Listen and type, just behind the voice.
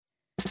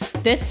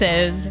This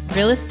is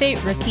Real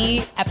Estate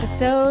Rookie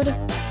episode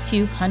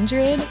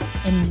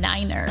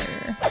 209er.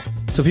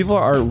 So people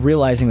are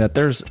realizing that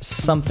there's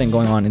something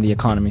going on in the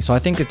economy. So I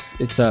think it's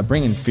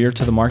bringing fear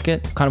to the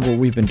market. Kind of what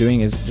we've been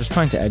doing is just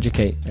trying to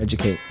educate.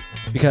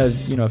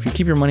 Because, if you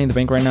keep your money in the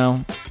bank right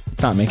now,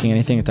 it's not making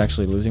anything. It's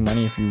actually losing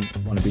money if you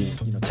want to be,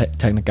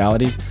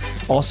 technicalities.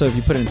 Also, if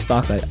you put it in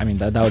stocks, that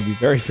would be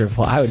very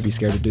fearful. I would be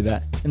scared to do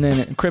that. And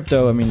then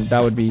crypto,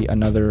 that would be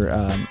another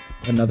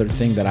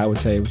thing that I would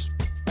say was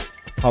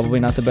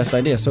probably not the best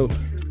idea. So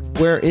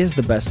where is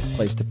the best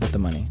place to put the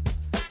money?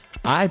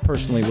 I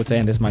personally would say,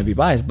 and this might be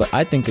biased, but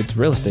I think it's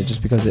real estate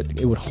just because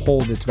it would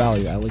hold its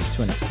value, at least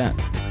to an extent.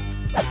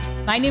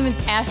 My name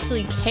is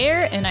Ashley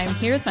Kerr, and I'm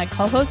here with my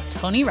co-host,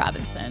 Tony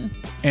Robinson.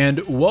 And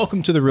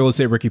welcome to the Real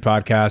Estate Rookie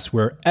Podcast,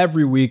 where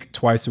every week,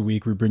 twice a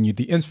week, we bring you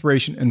the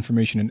inspiration,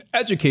 information, and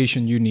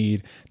education you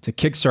need to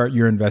kickstart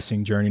your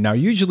investing journey. Now,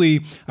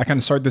 usually, I kind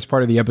of start this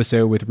part of the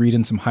episode with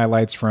reading some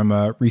highlights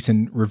from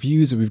recent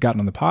reviews that we've gotten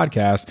on the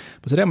podcast.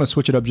 But today, I'm going to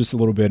switch it up just a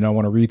little bit, and I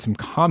want to read some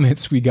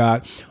comments we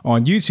got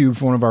on YouTube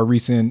for one of our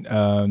recent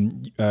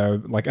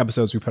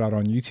episodes we put out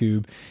on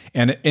YouTube.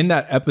 And in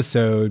that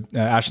episode,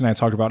 Ashley and I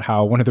talked about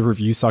how one of the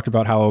reviews talked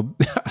about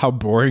how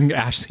boring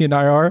Ashley and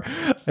I are,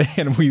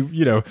 and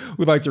we'd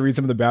like to read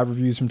some of the bad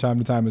reviews from time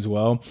to time as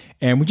well.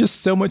 And we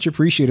just so much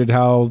appreciated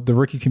how the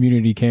rookie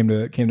community came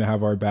to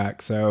have our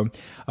back. So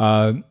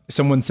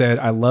someone said,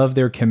 I love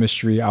their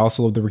chemistry. I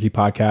also love the Rookie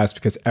Podcast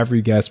because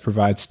every guest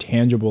provides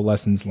tangible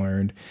lessons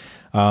learned.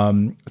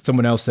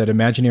 Someone else said,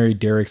 Imaginary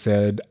Derek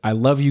said, I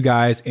love you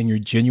guys and your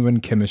genuine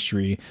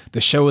chemistry.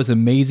 The show is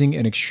amazing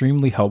and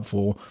extremely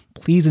helpful.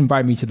 Please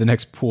invite me to the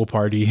next pool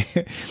party.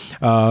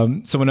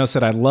 Someone else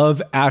said, I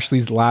love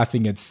Ashley's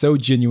laughing. It's so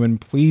genuine.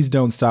 Please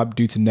don't stop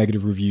due to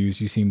negative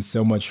reviews. You seem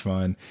so much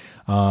fun.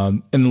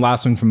 And the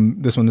last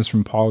one is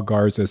from Paul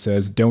Garza,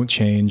 says, don't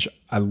change.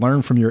 I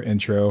learned from your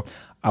intro.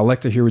 I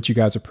like to hear what you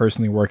guys are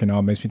personally working on.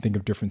 It makes me think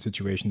of different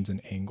situations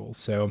and angles.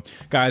 So,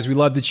 guys, we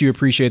love that you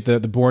appreciate the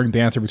boring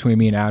banter between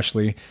me and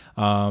Ashley.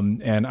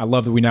 And I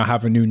love that we now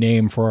have a new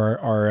name for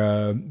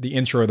our the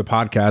intro of the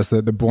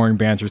podcast, the boring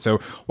banter. So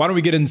why don't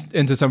we get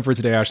into some for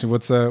today, Ashley?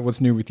 What's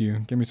new with you?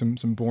 Give me some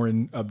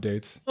boring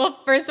updates. Well,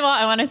 first of all,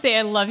 I want to say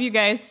I love you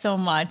guys so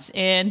much.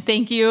 And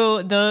thank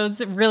you.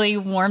 Those really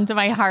warmed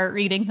my heart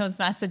reading those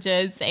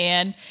messages.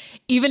 And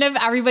even if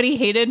everybody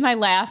hated my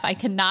laugh, I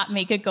cannot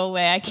make it go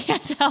away. I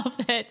can't help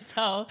it.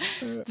 So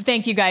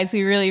thank you guys.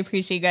 We really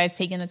appreciate you guys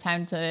taking the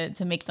time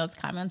to make those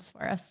comments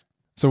for us.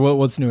 So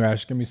what's new,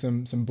 Ash? Give me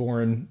some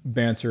boring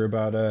banter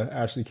about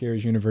Ashley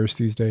Kerr's universe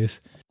these days.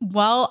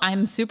 Well,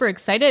 I'm super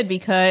excited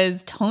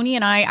because Tony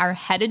and I are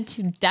headed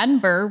to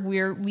Denver,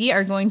 where we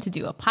are going to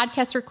do a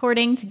podcast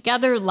recording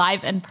together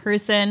live in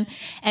person.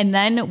 And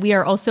then we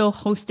are also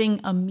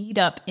hosting a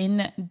meetup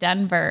in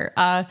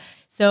Denver.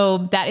 So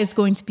that is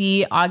going to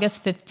be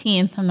August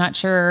 15th. I'm not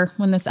sure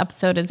when this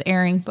episode is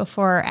airing,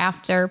 before or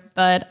after,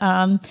 but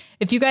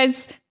if you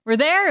guys were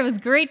there, it was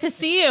great to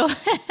see you.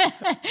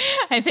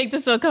 I think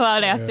this will come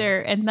out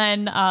after. And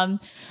then,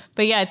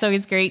 but yeah, it's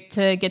always great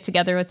to get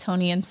together with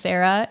Tony and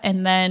Sarah.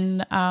 And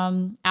then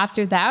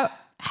after that,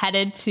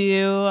 headed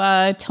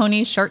to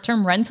Tony's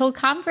short-term rental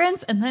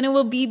conference, and then it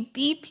will be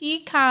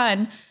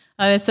BPCon.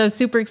 So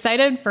super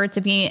excited for it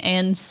to be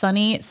in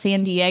sunny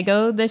San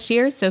Diego this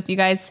year. So if you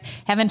guys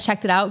haven't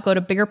checked it out, go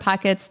to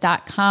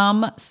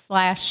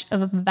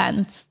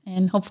biggerpockets.com/events,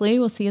 and hopefully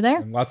we'll see you there.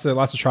 And lots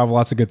of travel,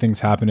 lots of good things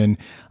happening.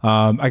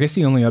 I guess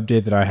the only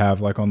update that I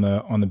have on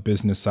the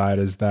business side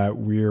is that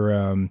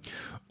we're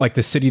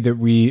the city that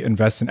we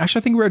invest in. Actually,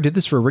 I think we already did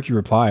this for a Rookie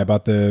Reply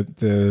about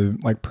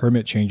the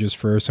permit changes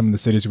for some of the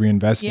cities we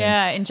invest in.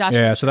 Yeah, in Joshua.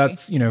 Yeah, so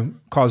that's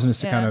causing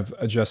us to kind of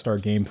adjust our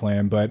game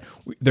plan. But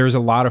there's a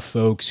lot of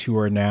folks who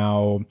are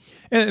now,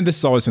 and this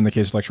has always been the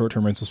case with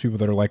short-term rentals, people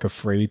that are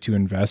afraid to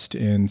invest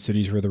in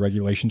cities where the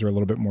regulations are a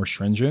little bit more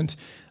stringent.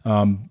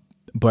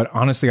 But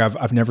honestly,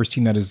 I've never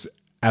seen that as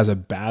a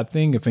bad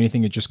thing. If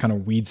anything, it just kind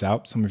of weeds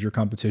out some of your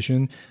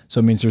competition. So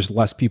it means there's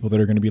less people that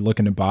are going to be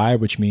looking to buy,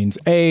 which means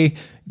A,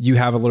 you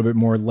have a little bit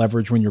more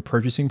leverage when you're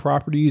purchasing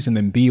properties, and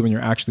then B, when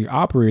you're actually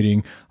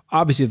operating,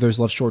 obviously if there's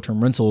less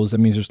short-term rentals, that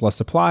means there's less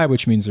supply,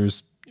 which means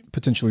there's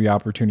potentially the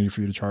opportunity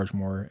for you to charge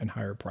more and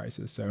higher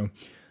prices. So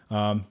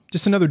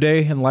just another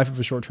day in the life of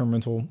a short-term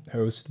rental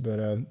host, but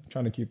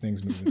trying to keep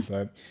things moving.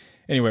 But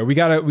anyway, we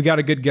got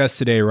a good guest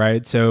today,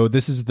 right? So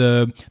this is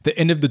the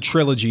end of the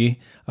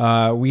trilogy.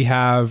 We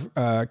have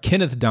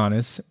Kenneth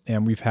Donis,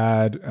 and we've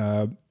had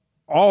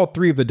all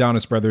three of the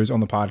Donis brothers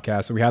on the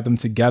podcast. So we had them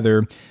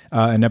together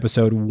in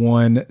episode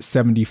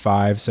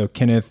 175. So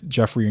Kenneth,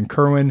 Jeffrey, and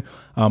Kerwin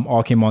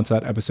all came onto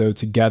that episode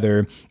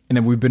together. And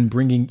then we've been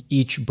bringing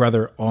each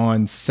brother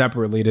on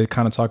separately to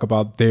kind of talk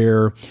about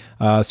their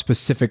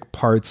specific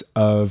parts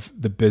of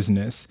the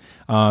business.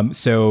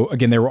 So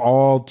again, they were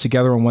all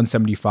together on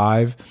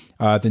 175.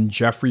 Then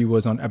Jeffrey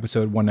was on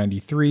episode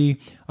 193.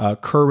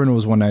 Kerwin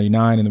was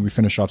 199. And then we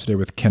finished off today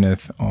with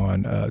Kenneth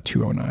on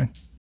 209.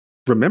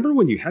 Remember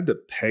when you had to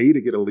pay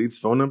to get a lead's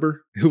phone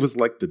number? It was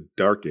like the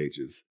dark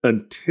ages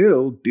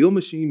until Deal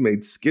Machine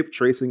made skip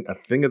tracing a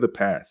thing of the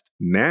past.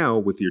 Now,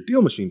 with your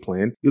Deal Machine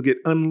plan, you'll get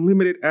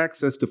unlimited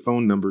access to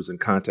phone numbers and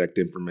contact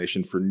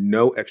information for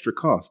no extra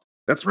cost.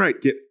 That's right,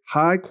 get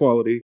high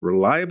quality,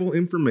 reliable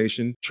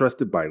information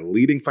trusted by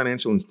leading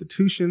financial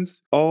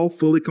institutions, all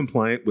fully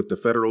compliant with the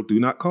federal Do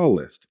Not Call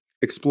list.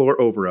 Explore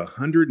over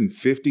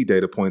 150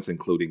 data points,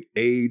 including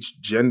age,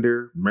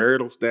 gender,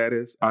 marital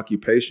status,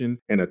 occupation,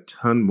 and a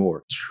ton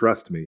more.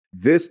 Trust me,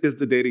 this is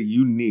the data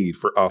you need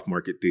for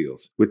off-market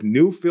deals. With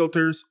new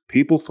filters,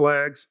 people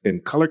flags,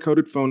 and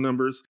color-coded phone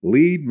numbers,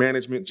 lead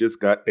management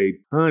just got a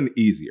ton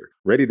easier.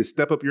 Ready to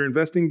step up your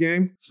investing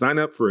game? Sign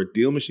up for a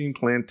Deal Machine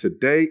plan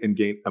today and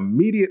gain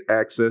immediate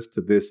access to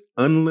this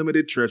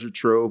unlimited treasure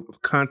trove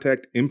of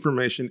contact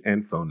information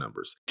and phone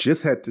numbers.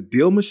 Just head to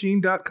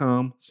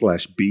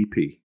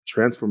DealMachine.com/BP.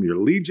 Transform your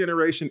lead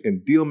generation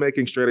and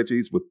deal-making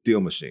strategies with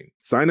Deal Machine.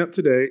 Sign up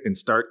today and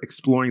start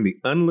exploring the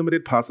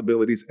unlimited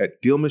possibilities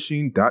at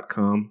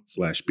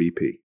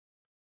DealMachine.com/BP.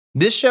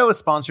 This show is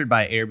sponsored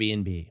by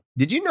Airbnb.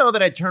 Did you know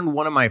that I turned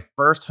one of my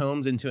first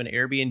homes into an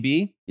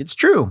Airbnb? It's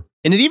true.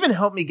 And it even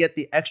helped me get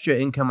the extra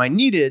income I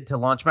needed to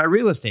launch my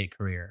real estate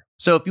career.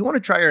 So if you want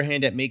to try your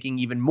hand at making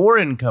even more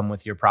income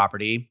with your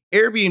property,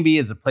 Airbnb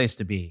is the place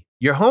to be.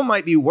 Your home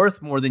might be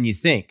worth more than you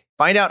think.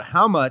 Find out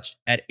how much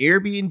at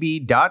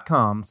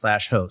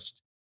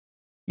airbnb.com/host.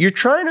 You're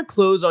trying to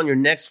close on your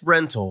next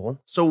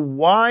rental, so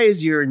why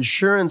is your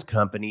insurance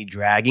company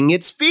dragging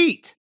its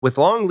feet? With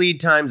long lead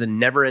times and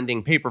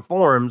never-ending paper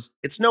forms,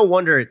 it's no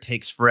wonder it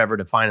takes forever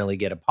to finally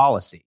get a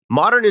policy.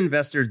 Modern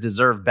investors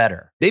deserve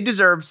better. They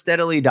deserve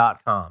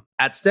Steadily.com.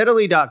 At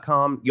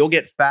Steadily.com, you'll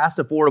get fast,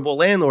 affordable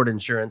landlord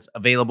insurance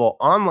available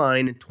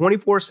online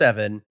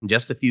 24/7 in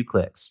just a few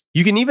clicks.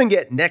 You can even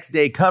get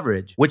next-day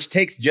coverage, which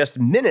takes just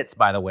minutes,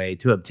 by the way,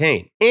 to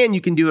obtain. And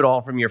you can do it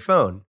all from your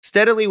phone.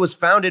 Steadily was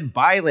founded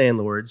by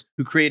landlords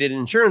who created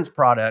insurance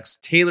products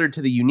tailored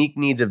to the unique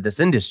needs of this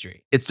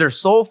industry. It's their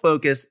sole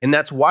focus, and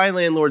that's why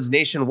landlords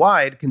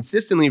nationwide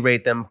consistently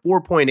rate them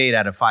 4.8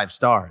 out of 5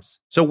 stars.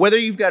 So whether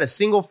you've got a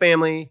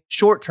single-family,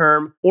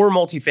 short-term, or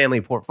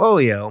multifamily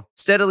portfolio,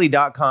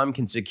 Steadily.com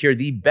can secure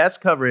the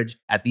best coverage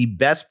at the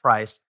best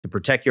price to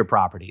protect your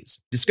properties.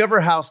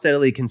 Discover how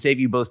Steadily can save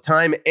you both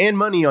time and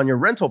money on your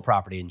rental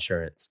property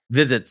insurance.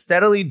 Visit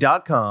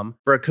Steadily.com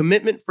for a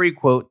commitment-free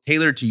quote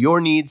tailored to your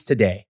needs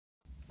today.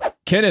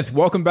 Kenneth,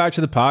 welcome back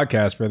to the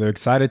podcast, brother.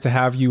 Excited to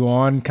have you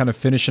on, kind of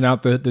finishing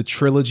out the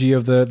trilogy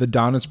of the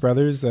Donis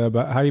brothers.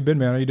 But how you been,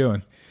 man? How you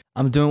doing?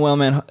 I'm doing well,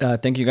 man.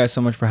 Thank you guys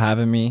so much for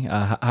having me.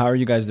 How are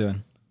you guys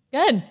doing?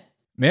 Good.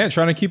 Man,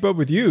 trying to keep up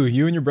with you.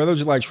 You and your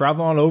brothers are like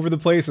traveling all over the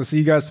place. I see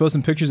you guys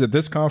posting pictures at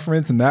this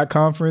conference and that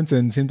conference,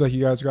 and it seems like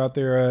you guys are out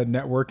there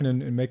networking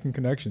and making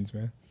connections,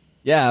 man.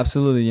 Yeah,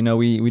 absolutely. You know,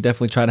 we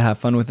definitely try to have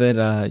fun with it.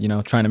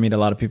 Trying to meet a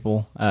lot of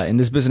people. In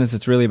this business,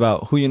 it's really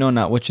about who you know,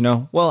 not what you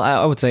know. Well,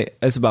 I would say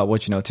it's about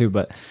what you know too,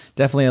 but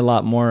definitely a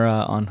lot more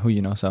on who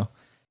you know. So,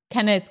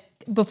 Kenneth,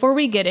 before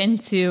we get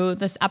into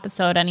this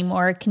episode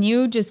anymore, can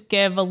you just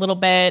give a little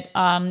bit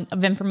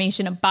of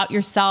information about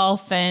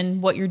yourself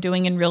and what you're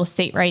doing in real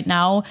estate right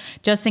now,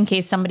 just in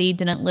case somebody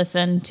didn't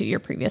listen to your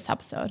previous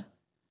episode?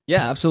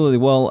 Yeah, absolutely.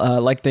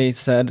 Well, like they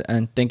said,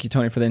 and thank you,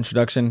 Tony, for the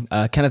introduction.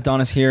 Kenneth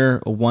Donis here,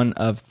 one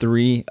of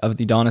 3 of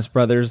the Donis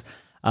brothers.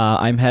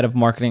 I'm head of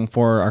marketing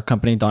for our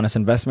company, Donis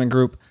Investment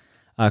Group.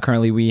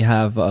 Currently, we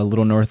have a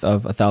little north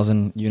of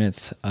 1,000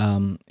 units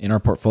in our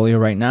portfolio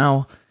right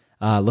now.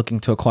 Looking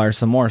to acquire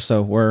some more.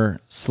 So we're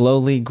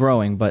slowly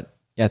growing, but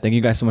yeah, thank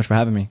you guys so much for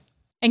having me.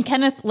 And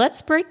Kenneth,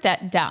 let's break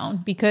that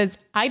down, because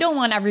I don't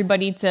want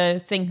everybody to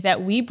think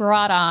that we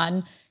brought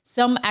on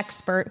some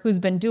expert who's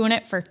been doing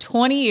it for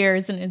 20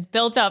 years and has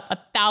built up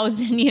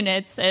 1,000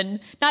 units. And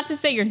not to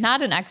say you're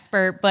not an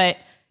expert, but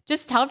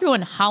just tell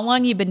everyone how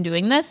long you've been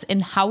doing this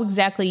and how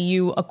exactly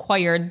you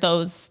acquired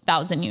those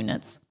 1,000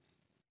 units.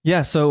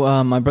 Yeah,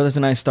 so my brothers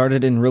and I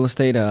started in real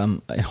estate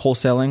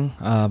wholesaling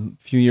a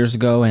few years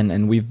ago,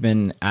 and we've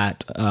been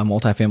at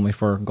multifamily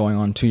for going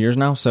on 2 years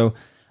now. So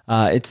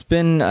it's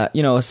been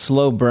a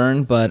slow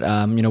burn, but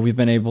we've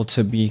been able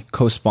to be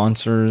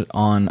co-sponsors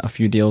on a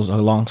few deals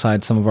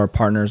alongside some of our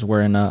partners.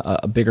 We're in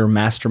a bigger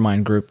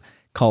mastermind group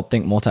called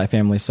Think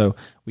Multifamily, so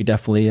we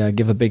definitely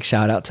give a big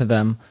shout out to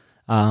them.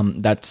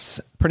 That's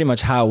pretty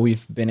much how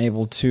we've been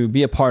able to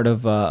be a part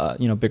of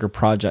bigger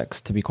projects,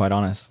 to be quite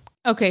honest.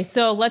 Okay,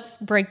 so let's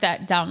break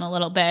that down a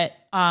little bit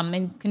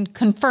and can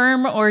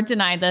confirm or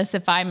deny this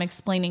if I'm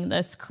explaining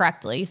this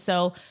correctly.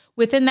 So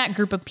within that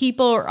group of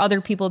people or other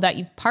people that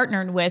you've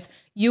partnered with,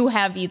 you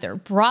have either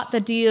brought the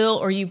deal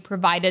or you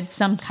provided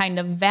some kind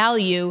of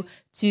value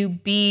to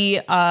be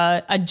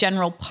a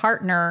general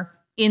partner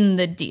in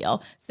the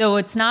deal. So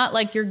it's not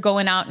like you're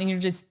going out and you're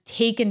just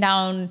taking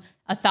down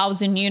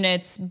 1,000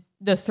 units,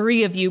 the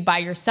 3 of you by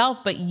yourself,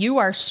 but you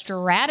are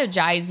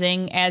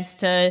strategizing as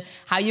to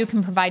how you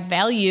can provide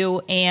value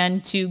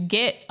and to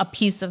get a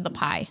piece of the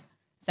pie.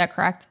 Is that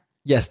correct?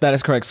 Yes, that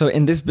is correct. So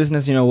in this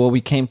business, what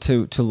we came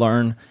to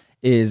learn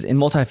is in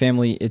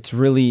multifamily, it's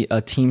really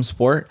a team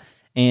sport.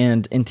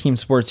 And in team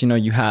sports,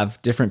 you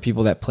have different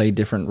people that play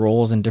different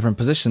roles and different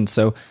positions.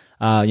 So,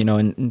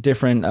 in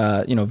different,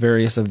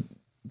 various of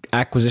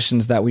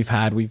acquisitions that we've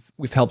had,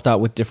 we've helped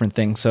out with different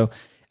things. So,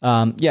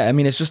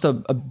 it's just a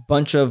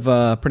bunch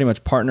of pretty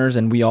much partners,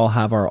 and we all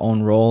have our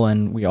own role,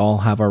 and we all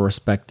have our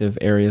respective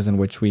areas in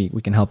which we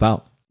can help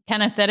out.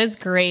 Kenneth, that is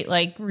great.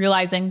 Like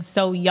realizing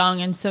so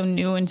young and so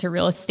new into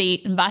real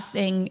estate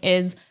investing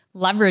is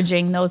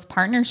leveraging those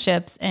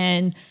partnerships.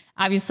 And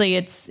obviously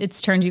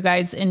it's turned you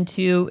guys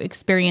into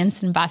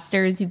experienced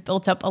investors. You've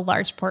built up a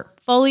large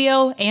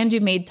portfolio and you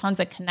made tons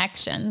of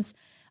connections.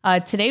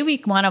 Today,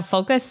 we want to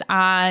focus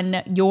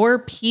on your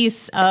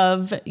piece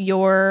of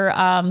your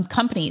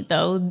company,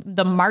 though,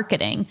 the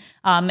marketing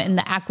and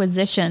the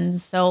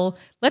acquisitions. So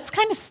let's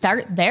kind of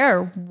start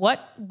there.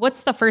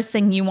 What's the first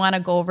thing you want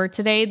to go over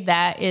today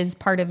that is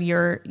part of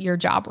your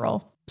job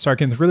role? Sorry,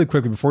 Kenneth, really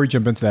quickly, before we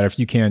jump into that, if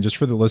you can, just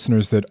for the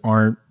listeners that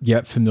aren't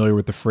yet familiar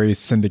with the phrase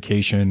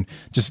syndication,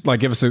 just like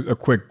give us a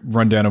quick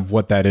rundown of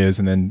what that is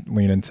and then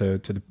lean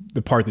into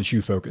the part that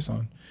you focus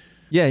on.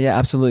 Yeah,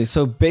 absolutely.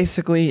 So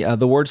basically,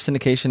 the word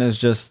syndication is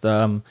just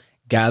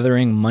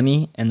gathering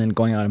money and then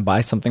going out and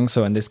buy something.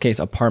 So in this case,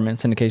 apartment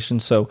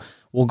syndication. So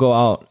we'll go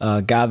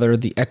out, gather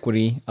the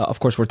equity. Of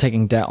course, we're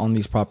taking debt on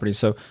these properties.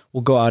 So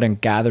we'll go out and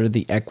gather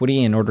the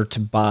equity in order to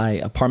buy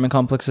apartment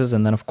complexes.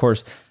 And then, of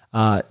course,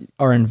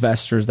 our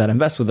investors that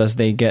invest with us,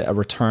 they get a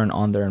return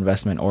on their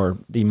investment or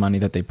the money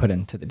that they put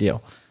into the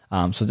deal.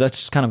 So that's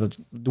just kind of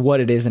what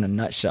it is in a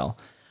nutshell.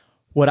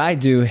 What I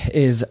do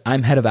is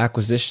I'm head of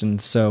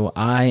acquisitions. So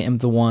I am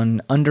the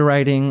one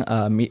underwriting,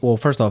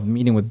 first off,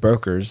 meeting with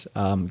brokers,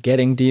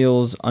 getting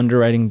deals,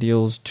 underwriting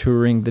deals,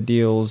 touring the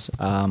deals,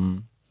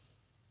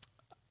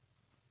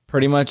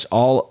 pretty much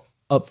all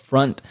up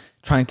front,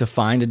 trying to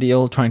find a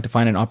deal, trying to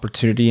find an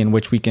opportunity in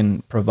which we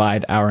can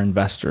provide our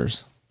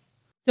investors.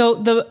 So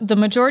the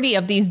majority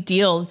of these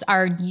deals,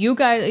 are you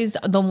guys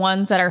the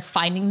ones that are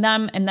finding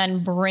them and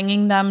then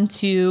bringing them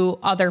to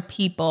other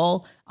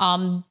people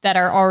that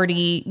are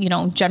already,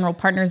 general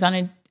partners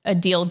on a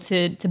deal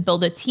to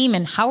build a team?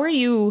 And how are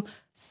you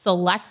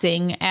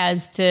selecting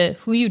as to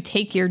who you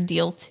take your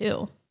deal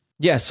to?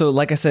 Yeah. So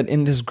like I said,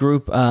 in this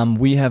group,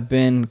 we have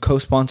been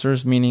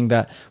co-sponsors, meaning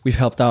that we've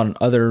helped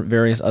out on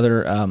various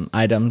other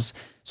items.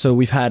 So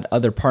we've had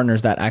other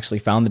partners that actually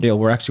found the deal.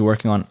 We're actually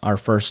working on our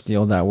first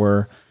deal that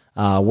we're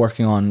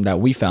working on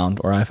that we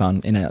found, or I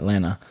found in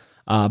Atlanta.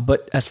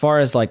 But as far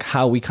as like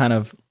how we kind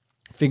of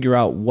figure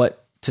out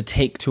what to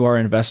take to our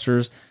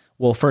investors,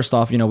 well, first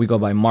off, we go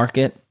by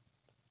market.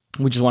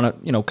 We just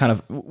want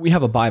to, we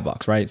have a buy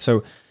box, right?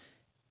 So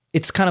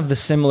it's kind of the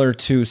similar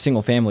to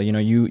single family.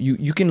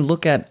 You can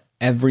look at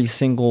every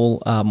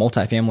single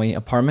multifamily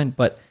apartment,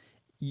 but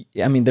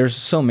I mean, there's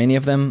so many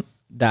of them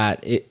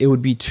that it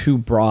would be too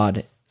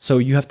broad. So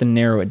you have to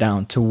narrow it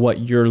down to what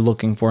you're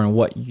looking for and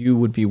what you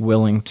would be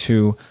willing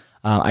to,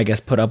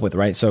 put up with,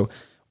 right? So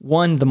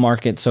one, the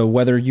market. So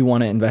whether you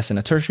want to invest in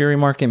a tertiary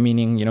market,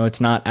 meaning,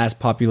 it's not as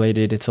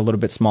populated, it's a little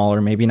bit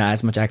smaller, maybe not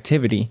as much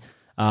activity,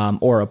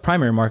 or a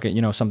primary market,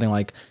 something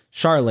like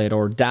Charlotte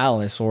or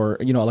Dallas, or,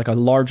 like a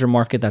larger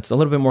market that's a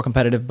little bit more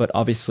competitive, but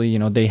obviously,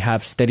 they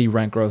have steady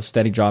rent growth,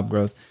 steady job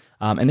growth.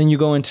 And then you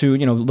go into,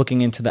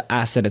 looking into the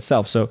asset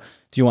itself. So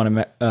do you want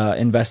to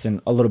invest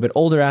in a little bit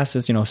older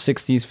assets,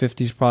 60s,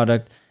 50s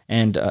product,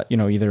 and,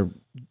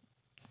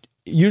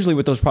 usually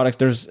with those products,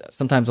 there's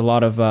sometimes a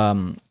lot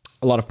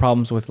of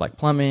problems with like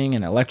plumbing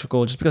and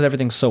electrical, just because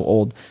everything's so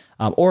old.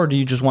 Or do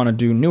you just want to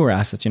do newer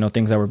assets,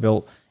 things that were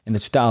built in the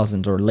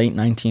 2000s or late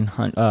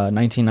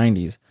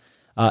 1990s?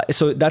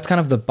 So that's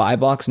kind of the buy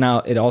box. Now,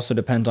 it also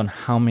depends on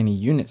how many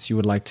units you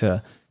would like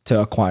to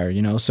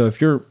acquire, So if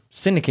you're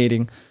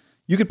syndicating,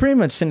 you could pretty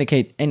much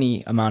syndicate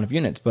any amount of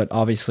units, but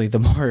obviously the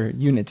more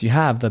units you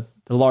have, the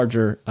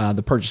larger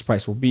the purchase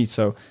price will be.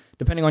 So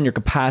depending on your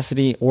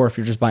capacity, or if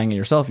you're just buying it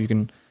yourself, you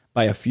can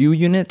buy a few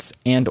units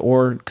and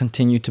or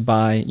continue to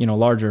buy,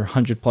 larger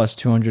 100 plus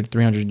 200,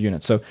 300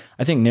 units. So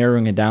I think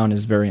narrowing it down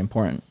is very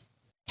important.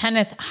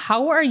 Kenneth,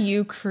 how are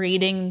you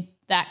creating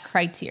that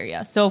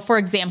criteria? So for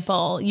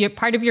example,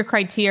 part of your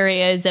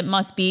criteria is it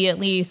must be at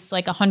least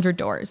like 100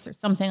 doors or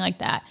something like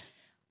that.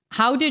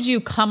 How did you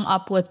come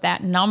up with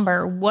that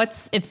number?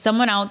 If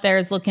someone out there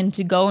is looking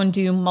to go and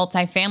do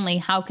multifamily,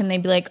 how can they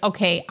be like,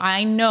 okay,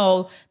 I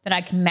know that I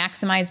can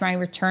maximize my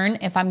return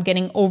if I'm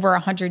getting over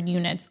 100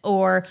 units,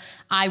 or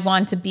I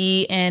want to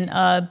be in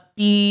a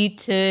B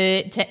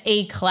to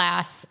A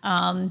class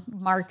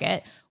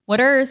market. What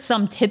are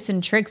some tips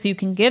and tricks you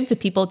can give to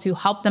people to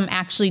help them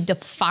actually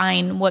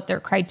define what their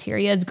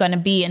criteria is going to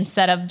be,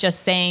 instead of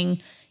just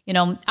saying,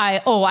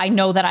 I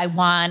know that I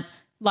want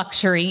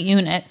luxury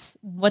units?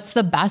 What's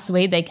the best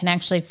way they can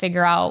actually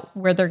figure out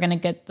where they're going to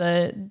get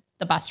the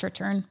best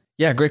return?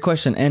 Yeah, great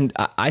question. And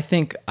I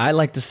think I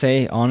like to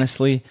say,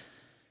 honestly,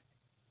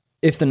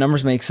 if the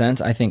numbers make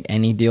sense, I think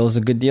any deal is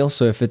a good deal.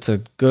 So if it's a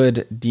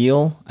good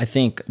deal, I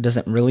think it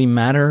doesn't really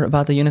matter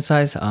about the unit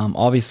size.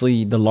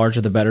 Obviously, the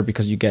larger the better,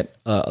 because you get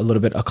a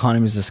little bit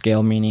economies of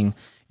scale, meaning,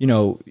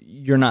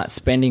 you're not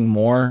spending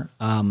more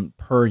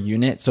per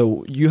unit.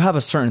 So you have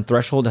a certain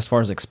threshold as far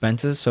as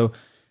expenses. So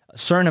a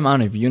certain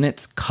amount of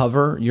units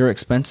cover your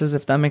expenses,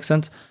 if that makes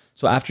sense.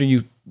 So after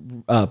you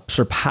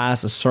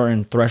surpass a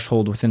certain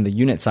threshold within the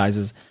unit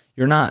sizes,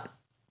 you're not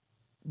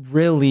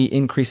really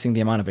increasing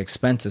the amount of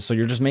expenses. So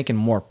you're just making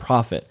more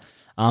profit.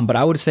 But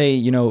I would say,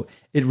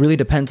 it really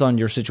depends on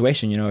your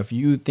situation. If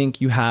you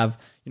think you have,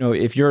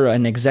 if you're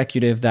an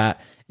executive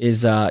that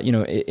is,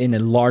 in a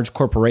large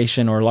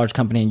corporation or a large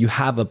company, and you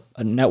have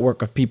a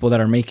network of people that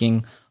are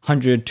making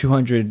 $100,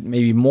 $200,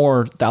 maybe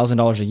more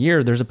 $1,000 a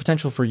year, there's a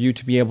potential for you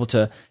to be able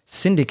to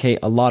syndicate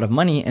a lot of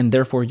money, and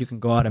therefore you can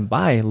go out and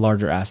buy a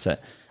larger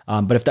asset.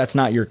 But if that's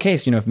not your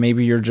case, if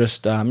maybe you're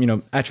just, at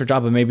your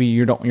job, but maybe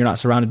you're not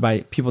surrounded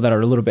by people that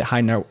are a little bit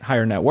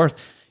higher net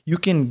worth, you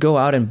can go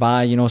out and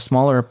buy, a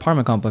smaller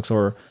apartment complex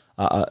or,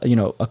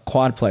 a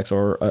quadplex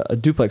or a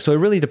duplex. So it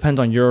really depends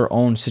on your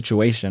own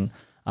situation.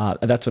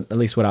 That's at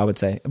least what I would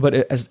say. But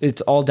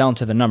it's all down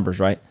to the numbers,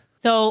 right?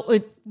 So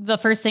the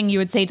first thing you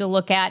would say to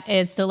look at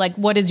is to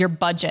what is your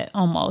budget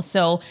almost?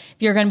 So if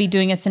you're going to be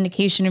doing a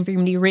syndication, if you're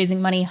going to be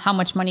raising money, how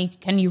much money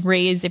can you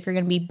raise? If you're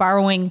going to be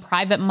borrowing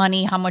private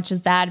money, how much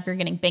is that? If you're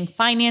getting bank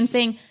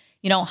financing,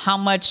 how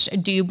much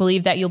do you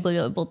believe that you'll be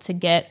able to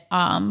get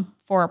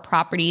for a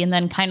property, and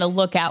then kind of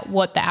look at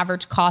what the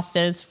average cost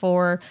is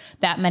for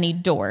that many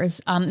doors.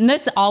 And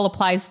this all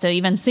applies to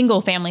even single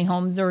family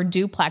homes or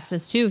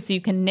duplexes too. So you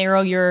can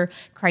narrow your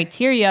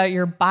criteria,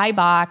 your buy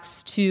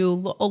box,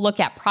 to look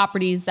at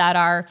properties that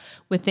are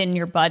within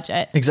your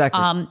budget.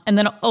 Exactly. And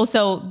then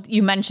also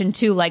you mentioned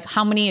too,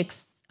 how many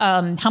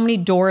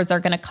doors are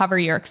going to cover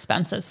your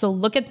expenses. So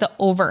look at the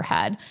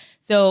overhead.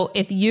 So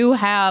if you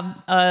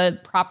have a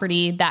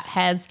property that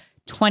has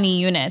 20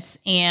 units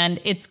and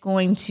it's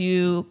going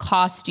to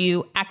cost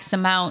you X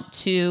amount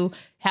to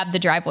have the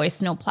driveway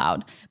snow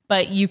plowed,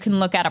 but you can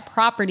look at a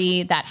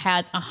property that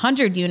has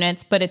 100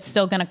 units, but it's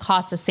still going to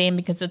cost the same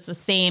because it's the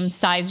same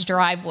size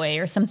driveway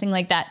or something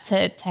like that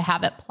to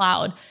have it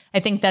plowed.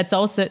 I think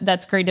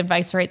that's great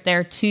advice right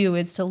there too,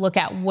 is to look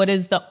at what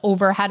is the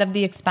overhead of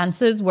the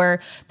expenses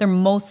where they're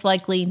most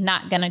likely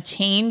not going to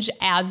change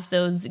as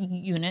those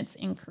units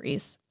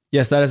increase.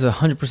 Yes, that is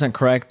 100%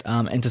 correct.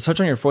 And to touch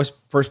on your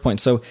first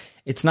point, so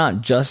it's not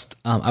just,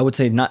 I would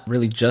say not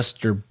really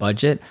just your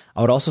budget.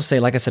 I would also say,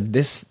 like I said,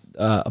 this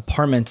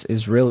apartments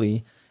is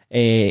really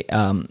a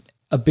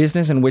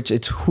business in which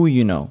it's who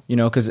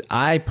because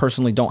I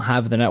personally don't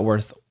have the net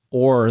worth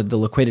or the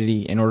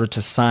liquidity in order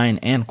to sign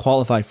and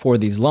qualify for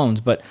these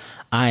loans, but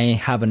I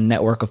have a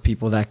network of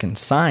people that can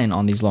sign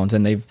on these loans,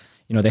 and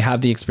they have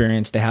the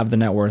experience, they have the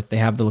net worth, they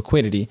have the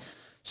liquidity.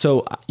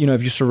 So,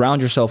 if you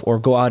surround yourself or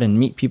go out and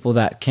meet people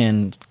that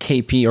can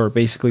KP or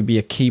basically be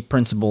a key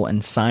principal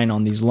and sign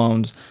on these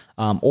loans,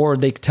 or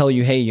they tell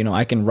you, hey,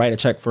 I can write a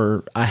check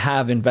I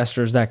have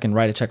investors that can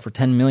write a check for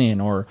 10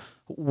 million or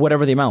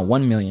whatever the amount,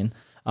 1 million.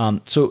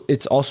 So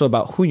it's also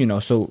about who you know.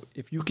 So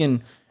if you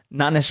can,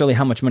 not necessarily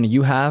how much money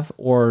you have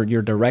or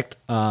your direct,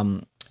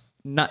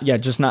 not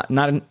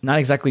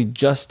exactly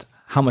just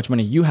how much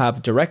money you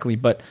have directly,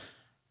 but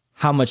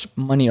how much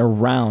money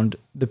around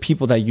the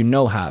people that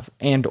have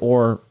and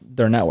or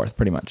their net worth,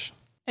 pretty much.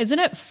 Isn't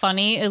it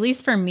funny? At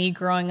least for me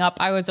growing up,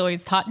 I was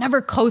always taught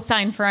never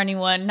co-sign for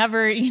anyone,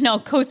 never,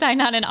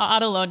 co-sign on an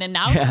auto loan. And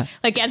now,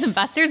 as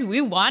investors,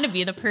 we want to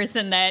be the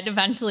person that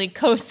eventually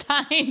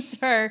co-signs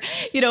for,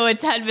 a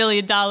 $10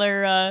 million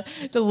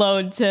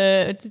loan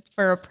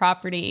for a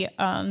property.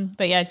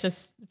 But yeah, it's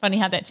just funny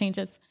how that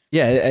changes.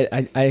 Yeah,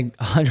 I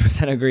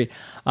 100% agree.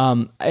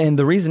 And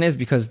the reason is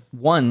because,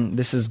 one,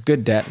 this is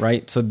good debt,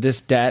 right? So this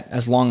debt,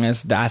 as long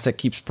as the asset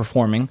keeps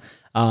performing,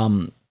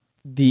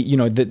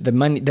 the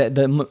money,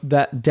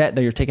 that debt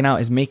that you're taking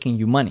out is making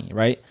you money,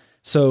 right?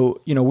 So,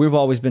 we've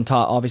always been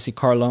taught, obviously,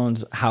 car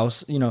loans,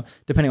 house,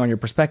 depending on your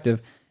perspective,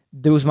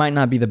 those might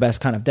not be the best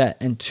kind of debt.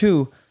 And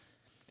two,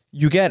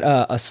 you get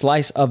a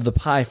slice of the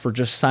pie for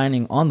just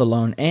signing on the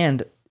loan.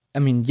 And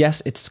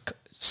yes, it's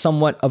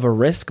somewhat of a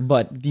risk,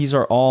 but these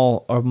are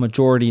all a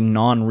majority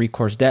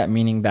non-recourse debt,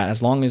 meaning that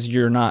as long as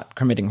you're not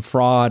committing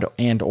fraud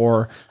and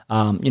or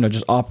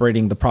just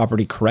operating the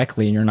property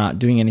correctly, and you're not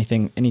doing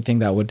anything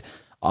that would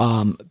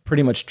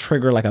pretty much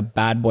trigger like a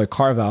bad boy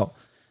carve out,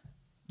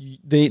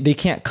 they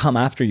can't come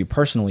after you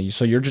personally.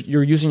 So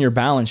you're using your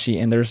balance sheet,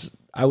 and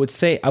I wouldn't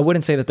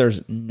say that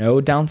there's no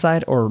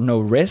downside or no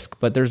risk,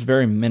 but there's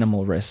very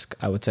minimal risk,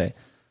 I would say.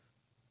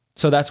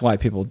 So that's why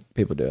people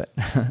do it.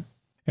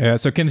 Yeah,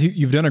 so Ken,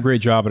 you've done a great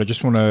job, but I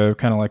just want to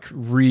kind of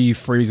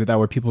rephrase it that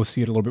way people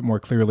see it a little bit more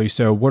clearly.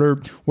 So what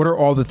are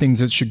all the things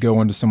that should go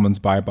into someone's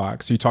buy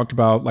box? So you talked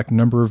about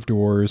number of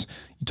doors,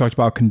 you talked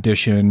about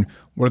condition.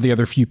 What are the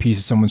other few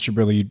pieces someone should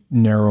really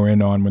narrow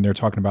in on when they're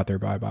talking about their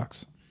buy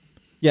box?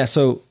 Yeah,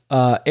 so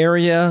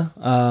area,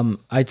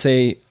 I'd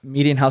say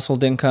median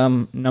household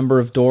income, number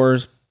of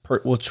doors,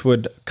 which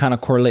would kind of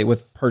correlate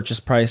with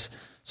purchase price.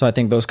 So I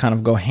think those kind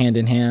of go hand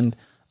in hand.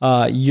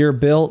 Year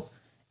built.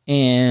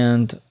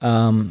 And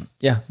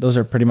those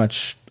are pretty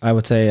much, I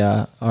would say,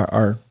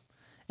 are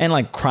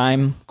and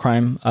crime,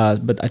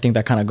 but I think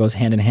that kind of goes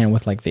hand in hand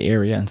with the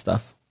area and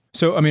stuff.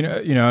 So, I mean,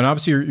 and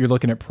obviously you're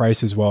looking at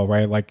price as well,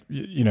 right? Like,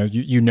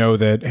 you know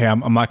that, hey,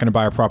 I'm not going to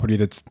buy a property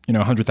that's,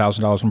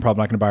 $100,000. I'm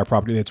probably not going to buy a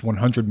property that's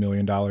 $100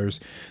 million.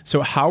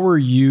 So how are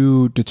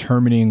you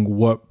determining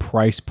what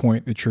price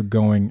point that you're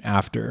going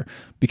after?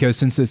 Because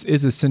since this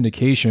is a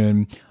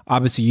syndication,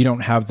 obviously you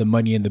don't have the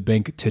money in the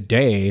bank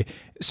today.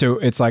 So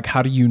it's like,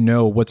 how do you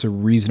know what's a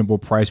reasonable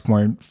price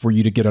point for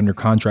you to get under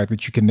contract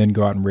that you can then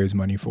go out and raise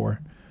money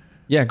for?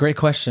 Yeah, great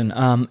question.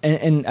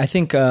 And I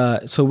think,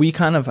 so we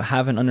kind of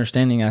have an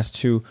understanding as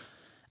to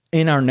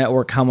in our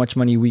network, how much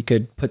money we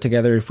could put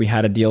together if we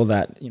had a deal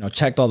that,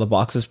 checked all the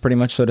boxes pretty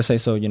much, so to say.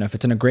 So, if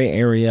it's in a gray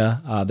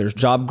area, there's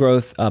job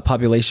growth,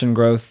 population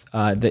growth,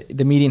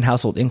 the median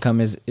household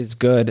income is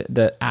good.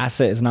 The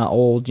asset is not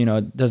old,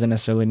 it doesn't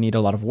necessarily need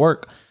a lot of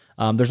work.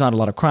 There's not a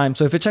lot of crime.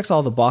 So if it checks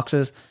all the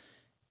boxes,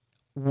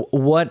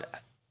 what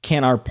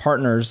can our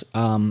partners,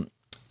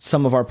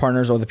 some of our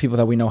partners or the people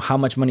that we know, how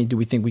much money do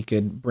we think we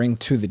could bring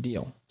to the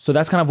deal? So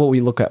that's kind of what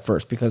we look at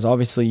first, because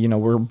obviously,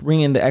 we're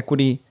bringing the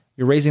equity,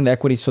 you're raising the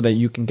equity so that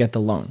you can get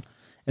the loan.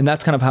 And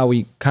that's kind of how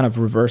we kind of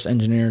reverse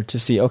engineer to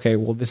see, okay,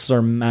 well, this is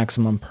our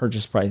maximum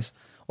purchase price,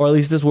 or at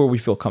least this is where we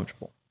feel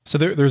comfortable. So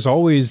there's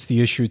always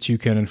the issue too,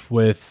 Kenneth,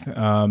 with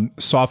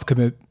soft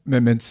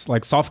commitments,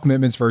 like soft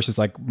commitments versus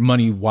like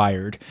money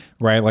wired,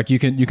 right? Like you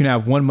can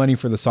have one money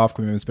for the soft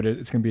commitments, but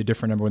it's going to be a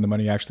different number when the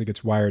money actually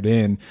gets wired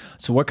in.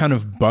 So what kind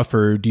of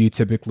buffer do you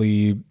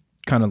typically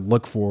kind of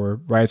look for,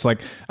 right? It's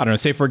like, I don't know,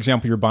 say for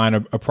example, you're buying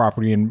a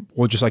property, and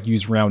we'll just like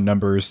use round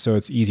numbers so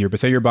it's easier,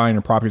 but say you're buying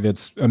a property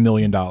that's $1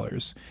 million.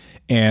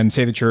 And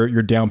say that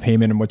your down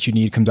payment and what you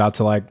need comes out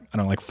to like, I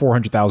don't know, like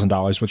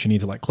 $400,000, what you need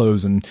to like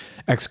close and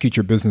execute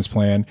your business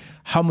plan.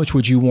 How much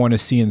would you want to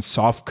see in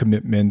soft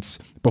commitments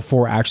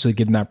before actually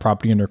getting that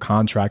property under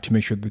contract to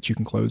make sure that you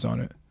can close on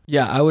it?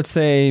 Yeah, I would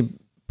say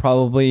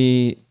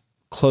probably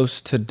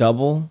close to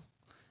double.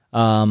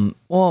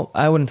 Well,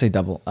 I wouldn't say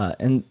double.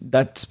 And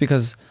that's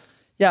because,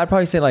 I'd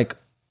probably say like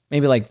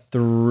maybe like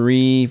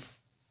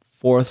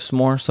 3/4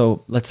 more.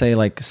 So let's say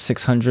like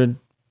 600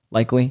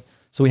 likely.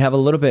 So we have a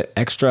little bit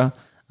extra.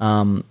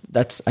 I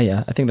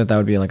think that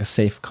would be like a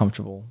safe,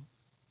 comfortable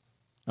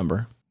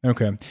number.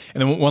 Okay. And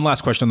then one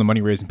last question on the money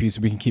raising piece,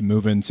 so we can keep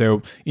moving.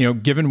 So,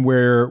 given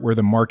where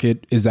the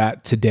market is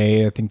at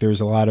today, I think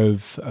there's a lot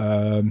of,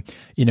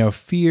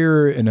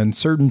 fear and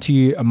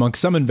uncertainty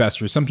amongst some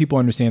investors. Some people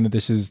understand that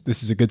this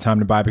is a good time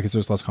to buy because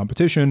there's less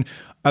competition.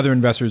 Other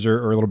investors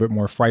are a little bit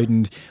more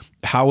frightened.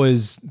 How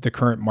has the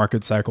current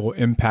market cycle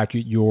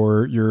impacted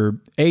your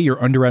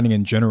underwriting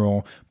in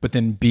general, but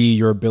then B,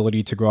 your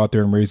ability to go out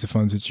there and raise the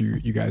funds that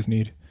you guys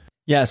need?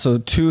 Yeah. So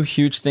two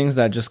huge things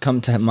that just come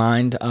to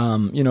mind,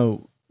 I'd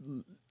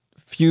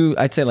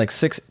say like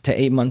 6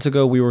 to 8 months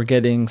ago, we were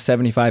getting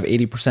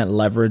 75-80%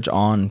 leverage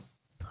on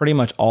pretty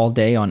much all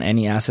day on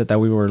any asset that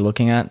we were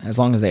looking at, as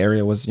long as the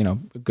area was, a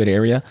good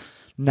area.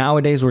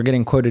 Nowadays, we're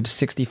getting quoted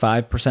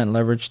 65%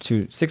 leverage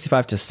to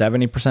 65 to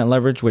 70%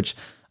 leverage, which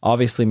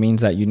obviously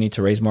means that you need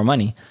to raise more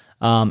money.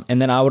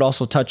 And then I would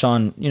also touch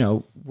on,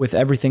 with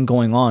everything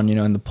going on,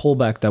 in the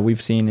pullback that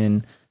we've seen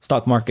in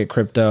stock market,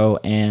 crypto,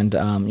 and,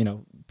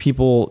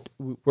 people,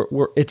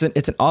 it's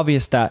an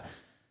obvious that,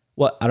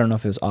 well, I don't know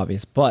if it was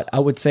obvious, but I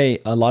would say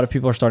a lot of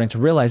people are starting to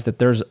realize that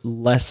there's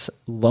less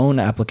loan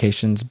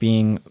applications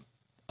being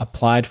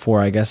applied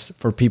for, I guess,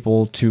 for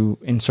people to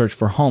in search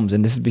for homes.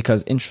 And this is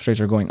because interest rates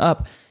are going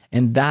up,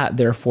 and that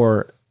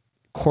therefore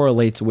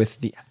correlates with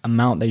the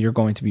amount that you're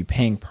going to be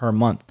paying per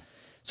month.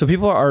 So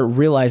people are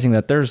realizing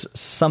that there's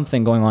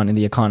something going on in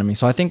the economy.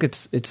 So I think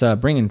it's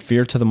bringing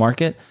fear to the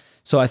market.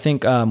 So I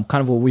think kind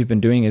of what we've been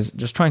doing is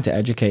just trying to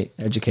educate,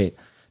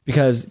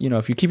 because,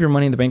 if you keep your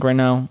money in the bank right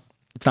now,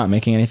 it's not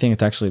making anything.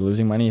 It's actually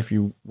losing money if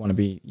you want to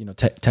be,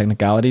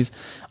 technicalities.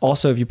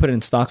 Also, if you put it in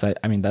stocks, I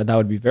mean, that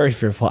would be very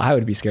fearful. I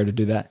would be scared to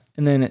do that.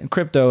 And then in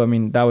crypto, I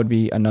mean, that would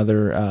be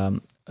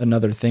another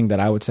thing that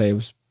I would say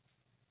was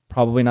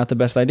probably not the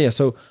best idea.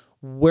 So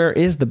where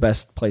is the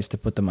best place to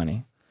put the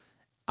money?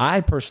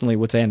 I personally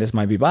would say, and this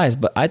might be biased,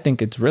 but I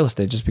think it's real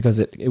estate, just because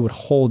it would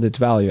hold its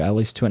value, at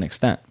least to an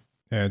extent.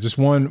 Yeah, just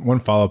one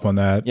follow-up on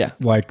that. Yeah.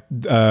 Like,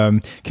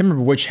 can't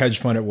remember which hedge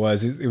fund it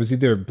was. It was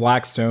either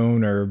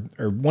Blackstone or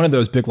one of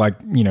those big,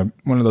 one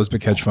of those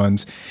big hedge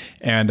funds.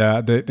 And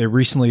they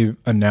recently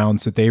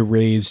announced that they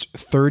raised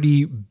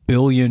 $30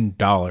 billion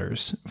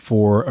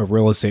for a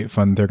real estate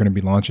fund they're going to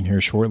be launching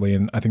here shortly.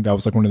 And I think that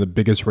was like one of the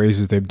biggest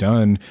raises they've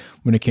done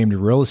when it came to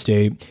real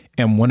estate.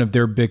 And one of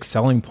their big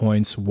selling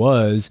points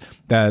was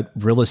that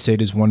real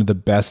estate is one of the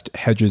best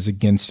hedges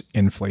against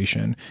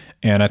inflation.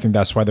 And I think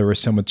that's why there was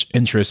so much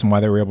interest and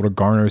why they were able to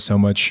garner so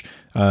much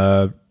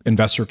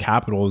investor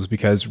capital, is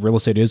because real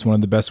estate is one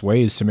of the best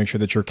ways to make sure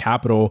that your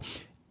capital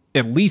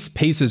at least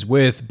paces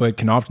with, but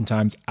can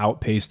oftentimes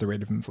outpace the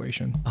rate of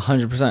inflation.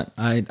 100%.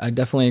 I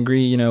definitely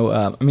agree.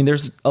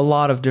 There's a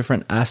lot of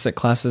different asset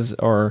classes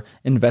or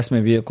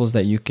investment vehicles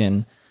that you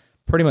can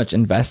pretty much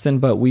invest in,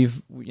 but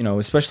we've,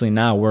 especially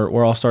now,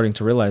 we're all starting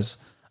to realize,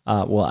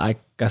 I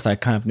guess I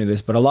kind of knew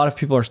this, but a lot of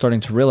people are starting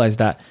to realize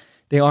that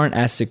they aren't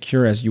as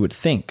secure as you would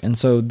think. And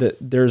so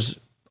there's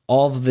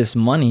all of this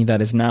money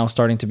that is now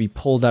starting to be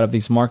pulled out of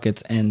these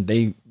markets, and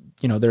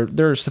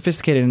they're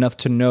sophisticated enough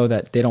to know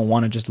that they don't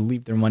want to just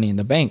leave their money in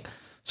the bank.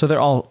 So they're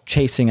all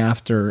chasing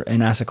after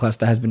an asset class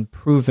that has been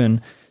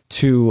proven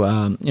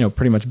to,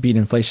 pretty much beat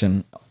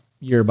inflation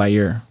year by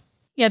year.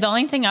 Yeah. The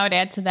only thing I would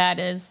add to that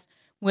is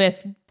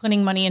with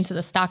putting money into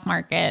the stock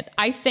market,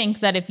 I think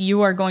that if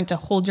you are going to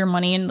hold your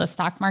money in the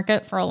stock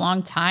market for a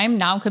long time,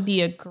 now could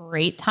be a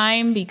great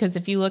time, because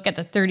if you look at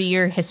the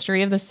 30-year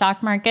history of the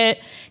stock market,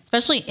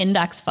 especially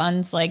index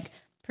funds, like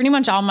pretty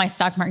much all my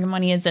stock market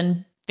money is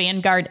in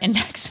Vanguard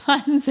index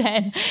funds.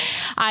 And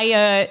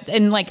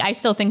I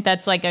still think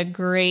that's like a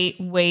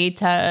great way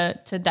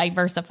to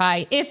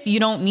diversify if you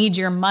don't need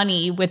your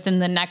money within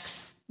the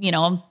next,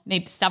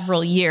 maybe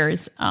several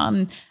years.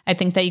 I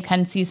think that you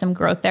can see some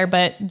growth there,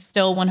 but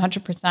still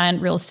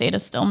 100% real estate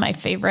is still my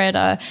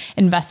favorite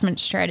investment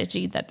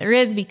strategy that there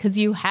is, because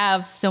you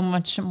have so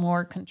much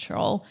more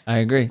control. I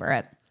agree. Over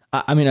it.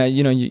 I mean,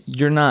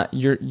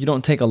 you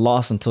don't take a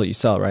loss until you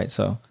sell, right?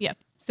 So yeah.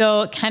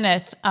 So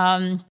Kenneth,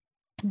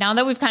 now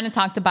that we've kind of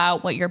talked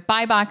about what your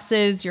buy box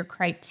is, your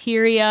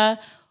criteria,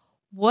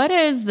 what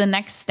is the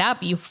next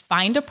step? You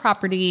find a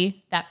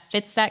property that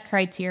fits that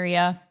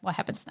criteria. What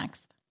happens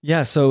next?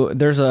 Yeah, so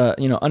there's a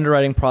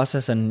underwriting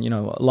process, and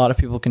a lot of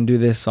people can do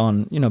this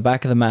on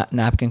back of the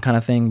napkin kind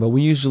of thing, but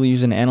we usually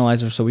use an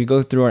analyzer. So we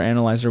go through our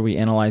analyzer, we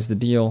analyze the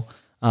deal.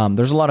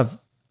 There's a lot of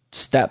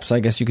steps, I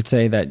guess you could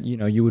say, that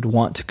you would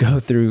want to go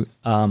through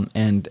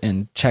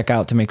and check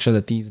out to make sure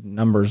that these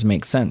numbers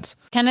make sense.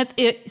 Kenneth,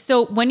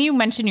 so when you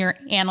mention your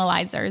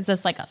analyzer, is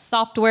this like a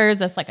software? Is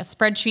this like a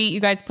spreadsheet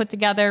you guys put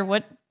together?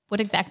 What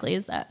exactly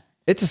is that?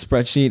 It's a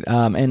spreadsheet,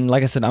 and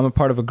like I said, I'm a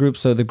part of a group,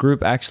 so the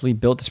group actually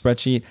built the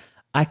spreadsheet.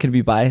 I could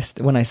be biased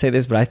when I say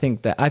this, but I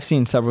think that I've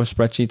seen several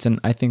spreadsheets, and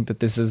I think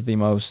that this is the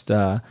most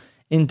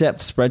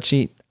in-depth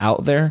spreadsheet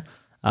out there.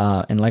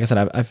 And like I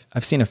said,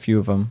 I've seen a few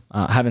of them.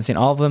 I haven't seen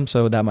all of them,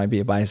 so that might be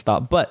a biased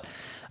thought. But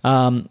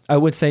I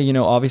would say,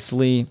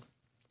 obviously,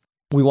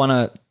 we want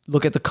to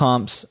look at the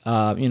comps,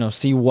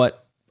 see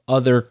what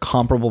other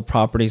comparable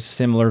properties,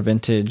 similar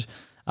vintage,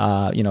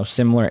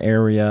 similar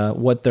area,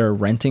 what they're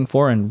renting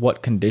for, and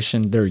what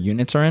condition their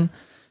units are in.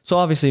 So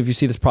obviously, if you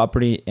see this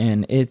property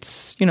and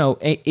it's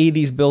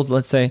 80s build,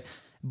 let's say,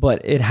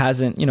 but it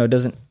hasn't,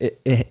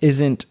 it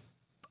isn't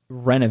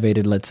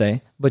renovated, let's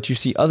say, but you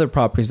see other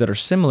properties that are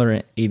similar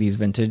in 80s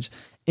vintage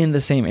in the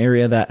same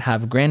area that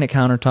have granite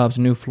countertops,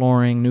 new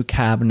flooring, new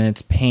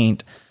cabinets,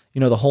 paint,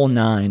 the whole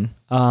nine,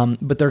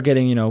 but they're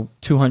getting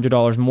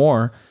 $200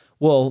 more.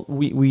 Well,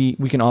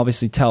 we can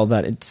obviously tell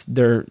that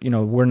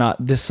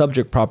this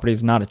subject property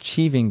is not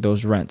achieving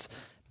those rents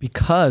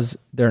because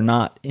they're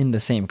not in the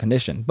same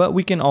condition. But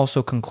we can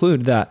also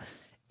conclude that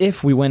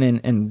if we went in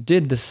and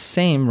did the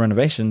same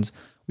renovations,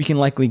 we can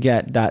likely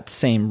get that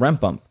same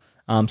rent bump.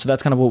 So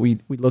that's kind of what we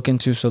look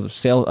into. So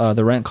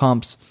the rent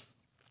comps.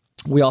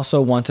 We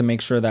also want to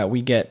make sure that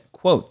we get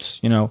quotes.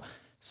 There's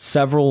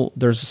several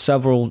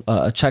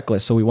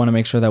checklists. So we want to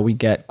make sure that we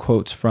get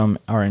quotes from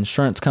our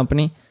insurance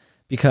company,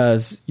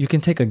 because you can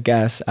take a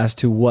guess as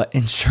to what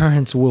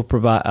insurance will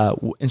provide.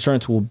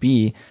 Insurance will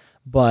be,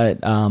 but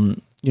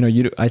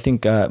I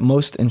think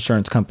most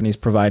insurance companies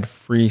provide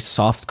free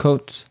soft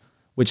quotes,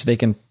 which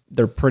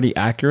they're pretty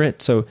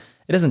accurate. So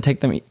it doesn't take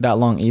them that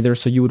long either.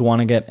 So you would want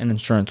to get an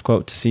insurance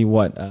quote to see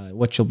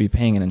what you'll be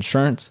paying in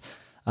insurance.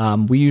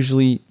 We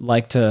usually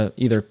like to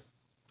either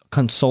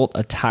consult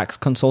a tax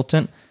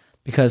consultant,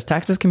 because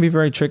taxes can be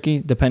very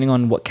tricky depending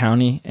on what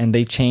county, and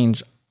they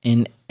change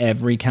in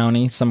every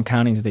county. Some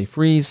counties they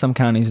freeze, some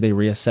counties they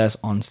reassess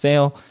on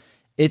sale.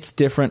 It's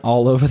different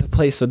all over the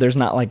place. So there's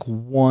not like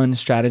one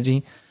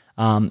strategy.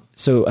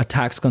 So a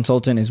tax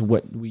consultant is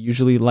what we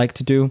usually like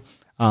to do.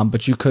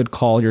 But you could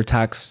call your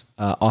tax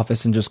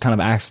office and just kind of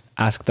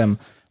ask them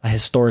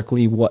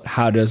historically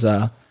how do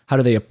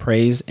they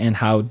appraise, and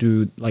how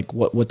do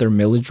what their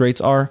millage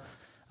rates are,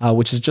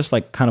 which is just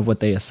like kind of what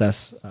they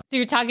assess. So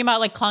you're talking about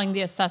like calling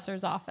the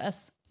assessor's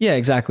office. Yeah,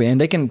 exactly. And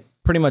they can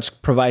pretty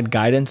much provide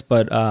guidance,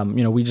 but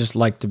we just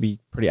like to be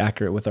pretty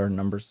accurate with our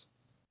numbers.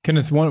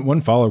 Kenneth,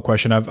 one follow-up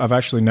question. I've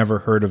actually never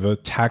heard of a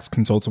tax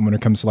consultant when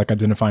it comes to like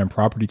identifying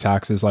property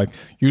taxes. Like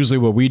usually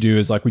what we do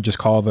is like we just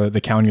call the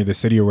county or the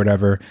city or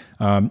whatever.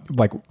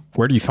 Like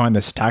where do you find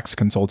this tax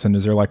consultant?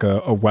 Is there like a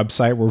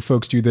website where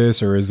folks do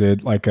this, or is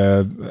it like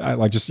how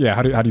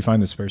do you find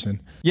this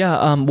person?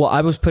 Yeah, well, I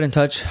was put in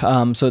touch.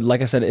 So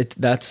like I said,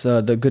 that's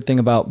the good thing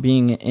about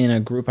being in a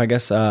group, I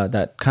guess,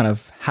 that kind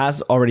of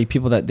has already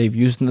people that they've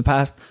used in the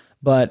past.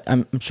 But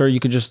I'm sure you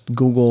could just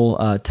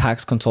Google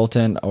tax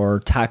consultant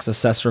or tax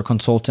assessor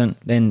consultant.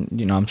 Then,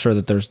 I'm sure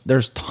that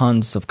there's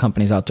tons of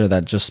companies out there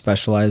that just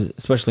specialize,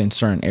 especially in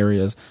certain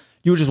areas.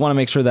 You would just want to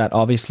make sure that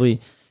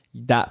obviously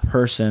that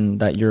person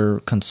that you're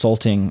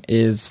consulting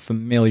is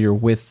familiar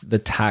with the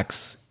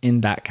tax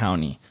in that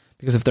county.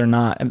 Because if they're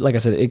not, like I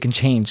said, it can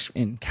change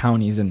in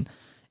counties, and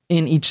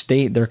in each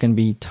state there can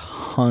be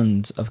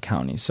tons of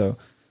counties. So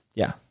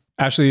yeah.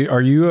 Ashley,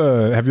 have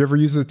you ever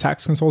used a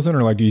tax consultant,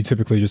 or like do you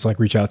typically just like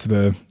reach out to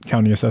the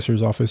county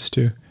assessor's office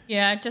too?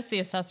 Yeah, just the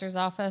assessor's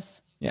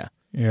office. Yeah.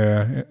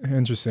 Yeah,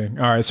 interesting.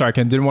 All right, sorry,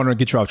 Ken, didn't want to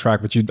get you off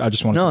track, but I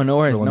just wanted no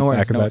worries.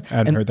 I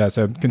hadn't heard that,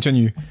 so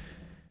continue.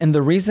 And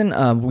the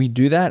reason we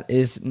do that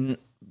is,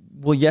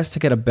 well, yes, to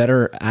get a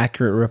better,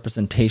 accurate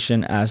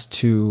representation as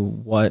to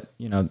what,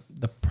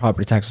 the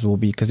property taxes will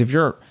be. Because if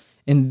you're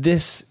in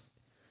this,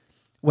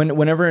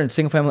 whenever in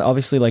single family,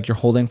 obviously like you're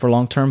holding for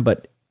long term,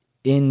 but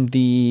in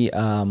the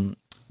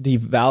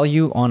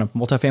value on a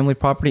multifamily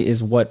property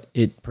is what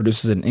it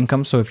produces in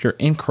income. So if you're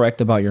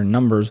incorrect about your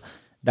numbers,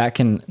 that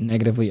can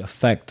negatively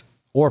affect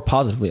or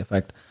positively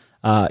affect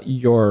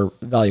your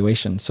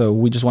valuation. So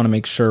we just want to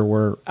make sure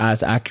we're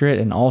as accurate.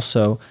 And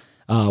also,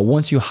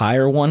 once you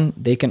hire one,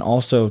 they can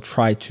also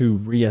try to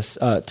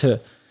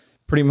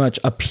pretty much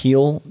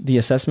appeal the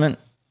assessment.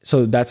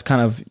 So that's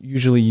kind of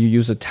usually you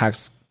use a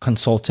tax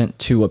consultant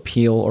to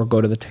appeal or go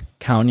to the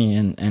county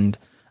and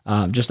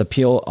just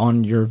appeal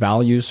on your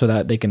values so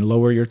that they can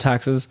lower your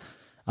taxes.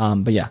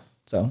 But yeah,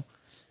 so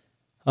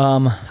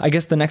I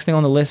guess the next thing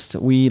on the list,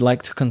 we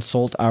like to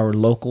consult our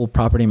local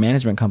property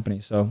management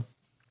company. So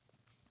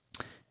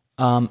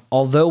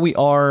although we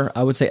are,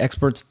 I would say,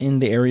 experts in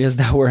the areas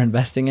that we're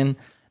investing in,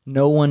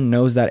 no one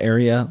knows that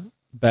area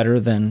better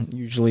than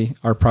usually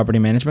our property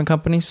management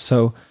companies.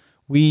 So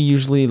we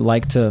usually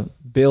like to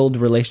build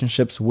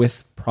relationships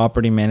with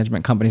property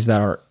management companies that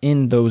are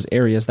in those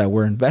areas that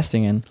we're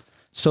investing in,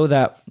 so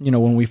that,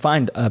 when we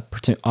find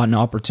an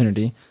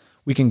opportunity,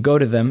 we can go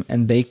to them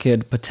and they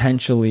could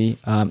potentially,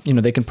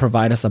 they can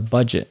provide us a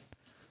budget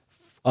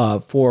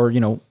for,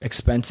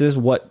 expenses,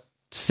 what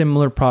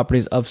similar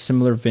properties of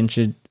similar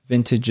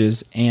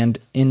vintages and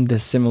in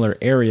this similar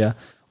area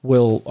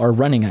are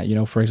running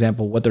at, for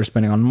example, what they're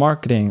spending on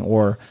marketing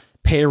or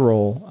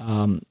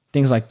payroll,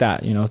 things like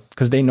that,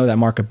 because they know that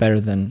market better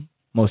than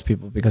most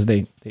people because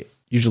they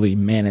usually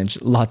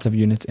manage lots of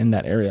units in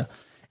that area.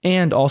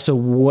 And also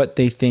what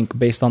they think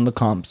based on the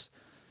comps,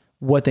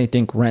 what they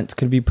think rents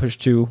could be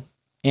pushed to,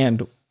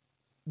 and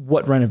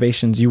what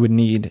renovations you would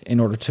need in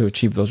order to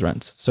achieve those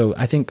rents. So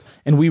I think,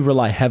 and we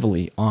rely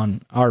heavily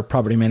on our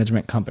property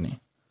management company.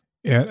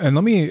 Yeah, and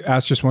let me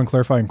ask just one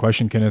clarifying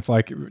question, Kenneth.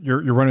 Like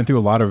you're running through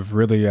a lot of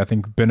really, I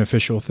think,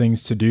 beneficial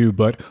things to do,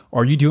 but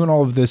are you doing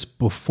all of this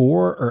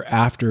before or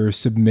after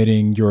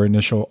submitting your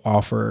initial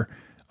offer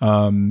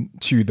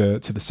to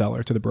the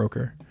seller, to the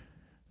broker?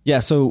 Yeah,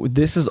 so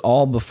this is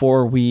all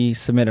before we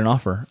submit an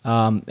offer.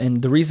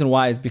 And the reason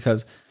why is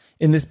because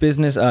in this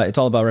business, it's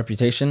all about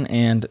reputation,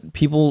 and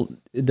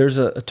there's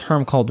a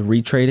term called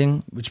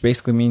retrading, which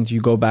basically means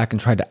you go back and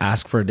try to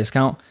ask for a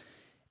discount.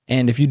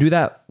 And if you do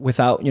that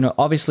without,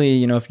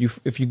 obviously,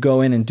 if you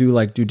go in and do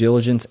like due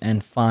diligence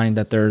and find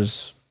that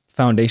there's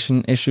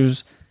foundation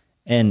issues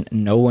and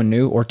no one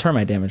knew, or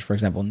termite damage, for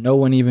example, no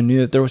one even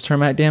knew that there was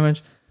termite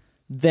damage,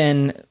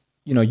 then,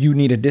 you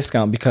need a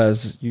discount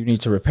because you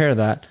need to repair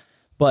that.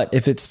 But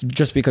if it's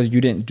just because you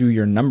didn't do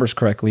your numbers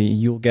correctly,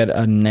 you'll get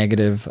a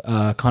negative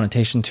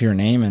connotation to your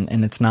name,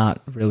 and it's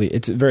not really,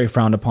 it's very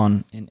frowned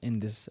upon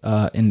in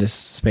this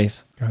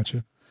space.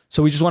 Gotcha.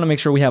 So we just want to make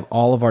sure we have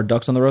all of our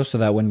ducks on the row so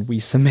that when we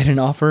submit an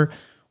offer,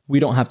 we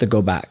don't have to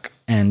go back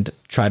and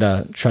try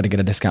to get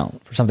a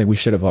discount for something we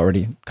should have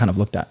already kind of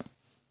looked at.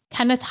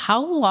 Kenneth,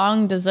 how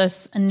long does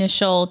this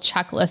initial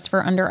checklist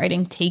for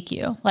underwriting take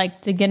you?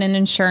 Like to get an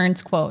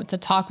insurance quote, to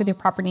talk with your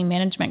property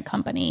management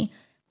company?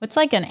 What's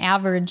like an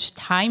average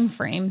time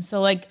frame? So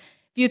like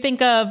if you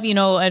think of,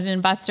 an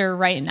investor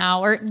right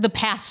now or the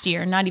past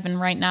year, not even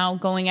right now,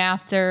 going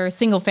after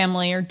single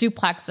family or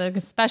duplex,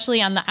 especially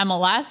on the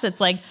MLS,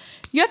 it's like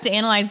you have to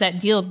analyze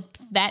that deal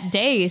that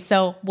day.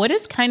 So what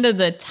does kind of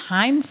the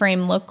time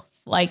frame look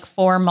like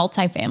for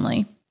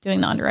multifamily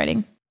doing the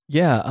underwriting?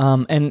 Yeah.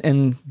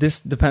 And this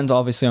depends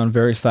obviously on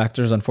various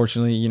factors.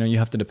 Unfortunately, you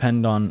have to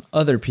depend on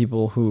other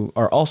people who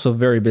are also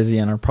very busy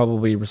and are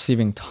probably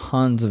receiving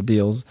tons of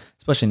deals,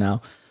 especially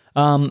now.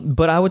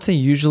 But I would say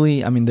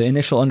usually, the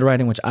initial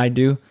underwriting, which I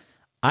do,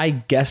 I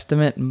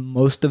guesstimate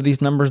most of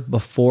these numbers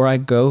before I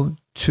go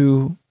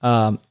to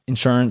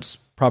insurance,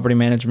 property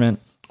management,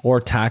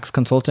 or tax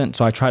consultant.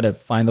 So I try to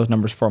find those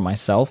numbers for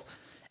myself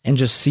and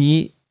just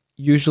see,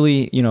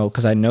 usually,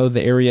 because I know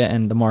the area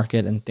and the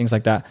market and things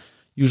like that,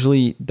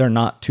 usually they're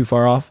not too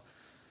far off.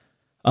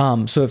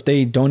 So if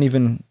they don't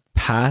even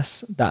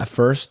pass that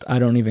first, I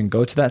don't even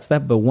go to that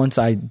step. But once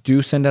I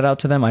do send it out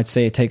to them, I'd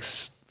say it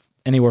takes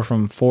anywhere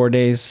from 4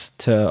 days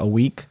to a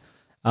week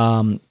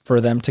for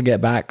them to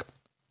get back.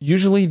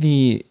 Usually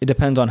it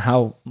depends on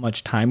how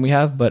much time we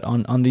have, but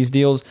on these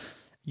deals,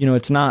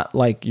 it's not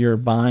like you're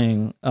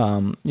buying,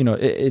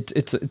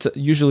 it's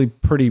usually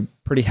pretty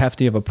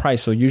hefty of a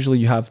price. So usually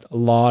you have a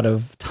lot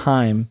of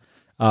time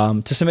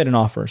to submit an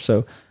offer.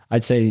 So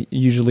I'd say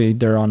usually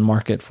they're on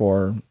market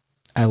for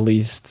at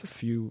least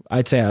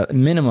I'd say a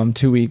minimum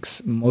 2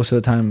 weeks, most of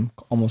the time,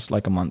 almost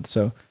like a month.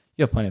 So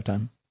you have plenty of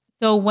time.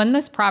 So when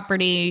this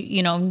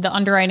property, the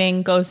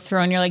underwriting goes through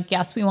and you're like,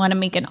 yes, we want to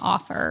make an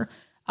offer.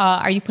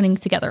 Are you putting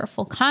together a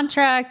full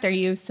contract? Are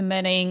you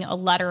submitting a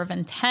letter of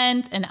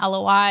intent, an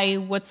LOI?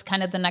 What's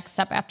kind of the next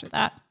step after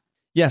that?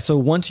 Yeah. So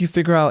once you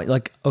figure out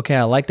like, okay,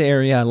 I like the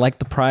area, I like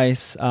the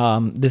price.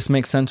 This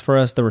makes sense for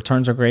us. The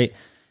returns are great.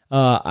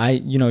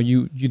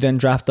 You then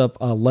draft up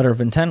a letter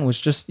of intent,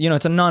 which just,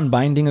 it's a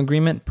non-binding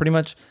agreement pretty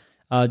much,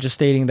 just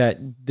stating that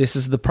this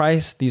is the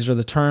price, these are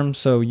the terms.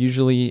 So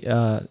usually,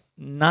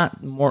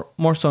 not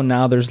more so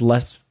now there's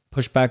less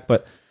pushback,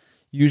 but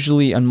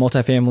usually on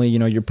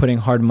multifamily, you're putting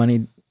hard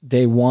money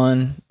day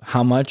one,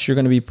 how much you're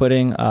going to be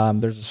putting.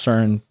 There's a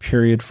certain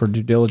period for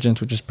due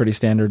diligence, which is pretty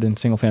standard in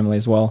single family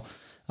as well.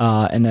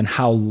 And then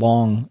how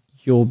long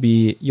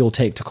you'll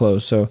take to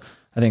close. So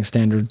I think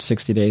standard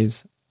 60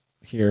 days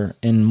here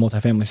in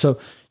multifamily. So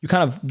you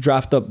kind of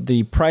draft up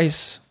the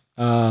price,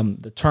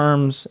 the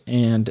terms,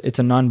 and it's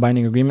a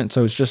non-binding agreement.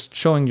 So it's just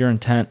showing your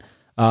intent.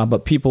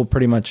 But people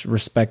pretty much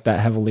respect that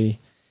heavily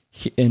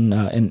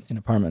in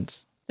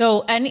apartments.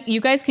 So, and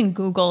you guys can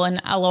Google an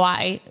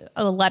LOI,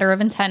 a letter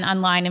of intent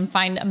online, and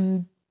find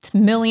a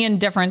million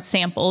different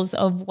samples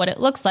of what it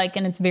looks like.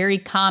 And it's very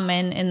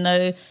common in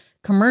the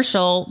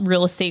commercial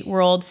real estate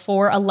world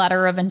for a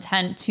letter of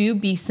intent to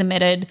be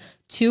submitted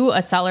to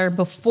a seller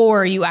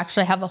before you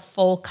actually have a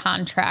full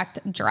contract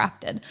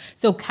drafted.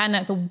 So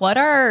Kenneth, what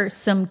are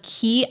some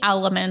key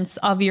elements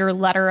of your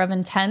letter of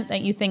intent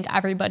that you think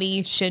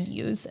everybody should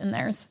use in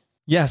theirs?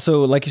 Yeah.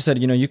 So like you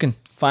said, you can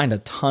find a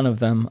ton of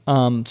them.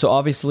 So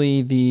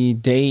obviously the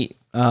date,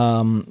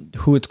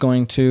 who it's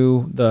going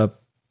to, the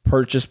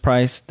purchase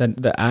price,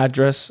 the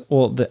address,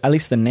 at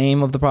least the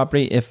name of the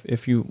property,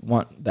 if you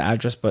want the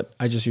address, but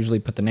I just usually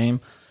put the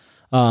name,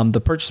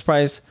 the purchase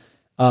price,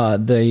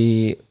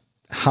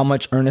 how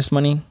much earnest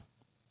money,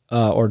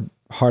 or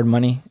hard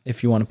money,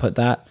 if you want to put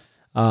that,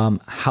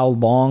 how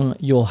long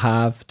you'll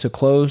have to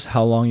close,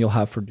 how long you'll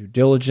have for due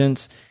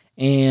diligence,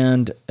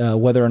 and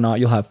whether or not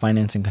you'll have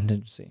financing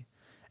contingency.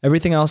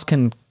 Everything else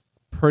can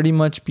pretty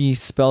much be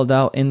spelled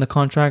out in the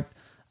contract,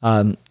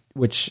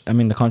 which,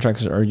 the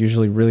contracts are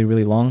usually really,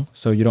 really long,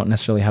 so you don't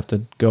necessarily have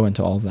to go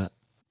into all of that.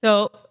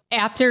 So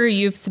after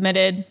you've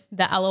submitted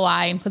the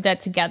LOI and put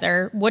that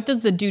together, what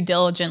does the due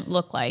diligence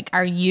look like?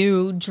 Are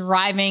you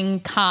driving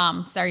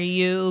comps? Are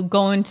you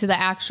going to the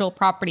actual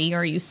property?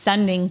 Are you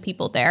sending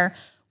people there?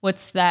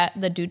 What's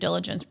the due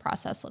diligence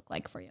process look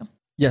like for you?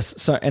 Yes.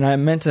 So, and I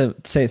meant to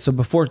say, so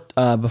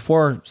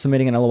before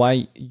submitting an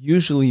LOI,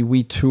 usually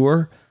we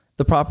tour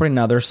the property.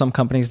 Now there's some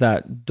companies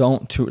that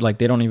don't tour, like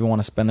they don't even want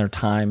to spend their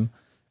time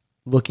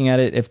looking at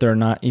it if they're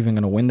not even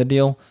going to win the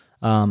deal.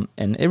 And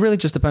it really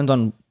just depends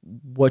on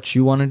what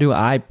you want to do.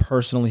 I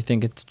personally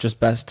think it's just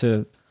best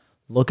to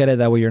look at it.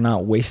 That way you're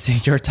not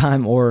wasting your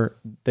time or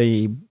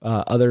the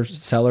other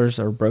sellers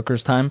or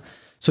brokers' time.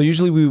 So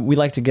usually we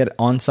like to get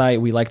on site.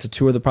 We like to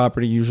tour the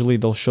property. Usually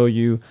they'll show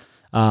you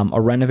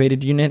a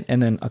renovated unit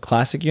and then a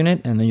classic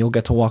unit, and then you'll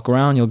get to walk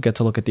around. You'll get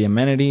to look at the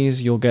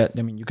amenities. You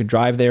could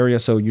drive the area.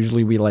 So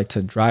usually we like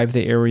to drive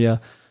the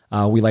area.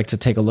 We like to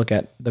take a look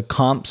at the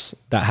comps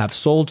that have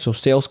sold, so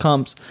sales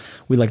comps.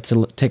 We like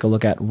to take a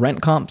look at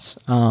rent comps.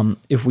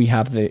 If we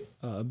have the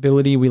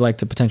ability, we like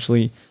to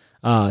potentially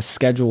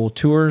schedule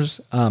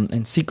tours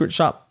and secret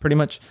shop pretty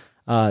much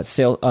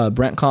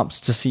rent comps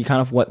to see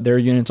kind of what their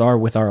units are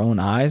with our own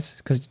eyes,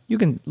 because you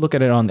can look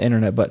at it on the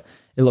internet, but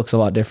it looks a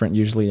lot different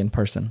usually in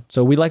person.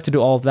 So we like to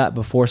do all of that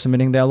before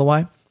submitting the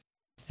LOI,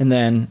 and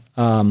then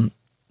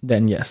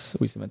yes,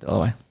 we submit the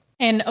LOI.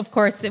 And of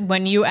course,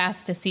 when you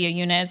ask to see a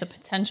unit as a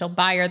potential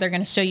buyer, they're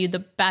going to show you the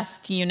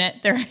best unit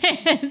there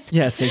is.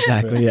 Yes,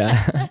 exactly.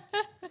 Yeah.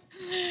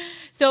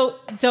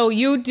 So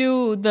you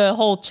do the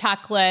whole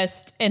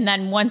checklist, and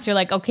then once you're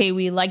like, okay,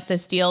 we like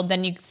this deal,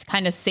 then you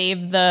kind of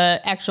save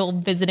the actual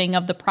visiting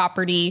of the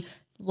property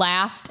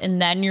last,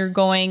 and then you're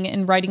going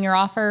and writing your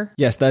offer?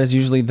 Yes, that is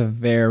usually the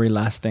very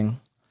last thing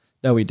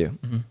that we do.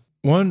 Mm-hmm.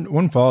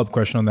 One follow-up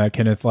question on that,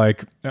 Kenneth,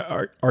 like,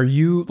 are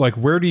you, like,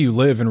 where do you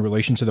live in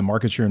relation to the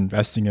markets you're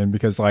investing in?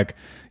 Because, like,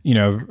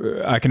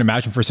 I can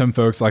imagine for some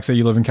folks, like, say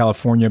you live in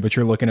California, but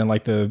you're looking at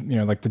like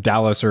the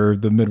Dallas or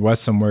the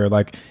Midwest somewhere,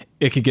 like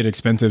it could get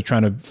expensive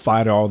trying to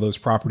fly to all those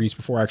properties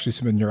before actually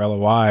submitting your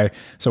LOI.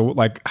 So,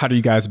 like, how do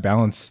you guys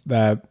balance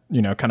that,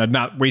 kind of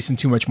not wasting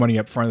too much money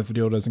up front if the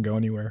deal doesn't go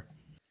anywhere?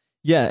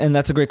 Yeah, and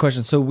that's a great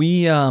question. So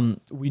we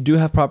do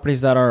have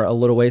properties that are a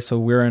little way. So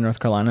we're in North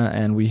Carolina,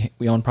 and we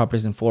own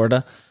properties in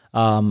Florida.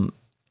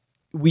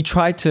 We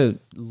try to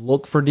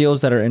look for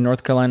deals that are in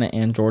North Carolina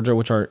and Georgia,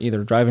 which are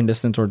either driving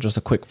distance or just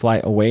a quick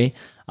flight away.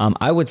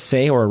 I would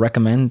say or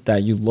recommend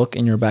that you look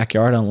in your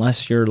backyard,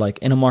 unless you're like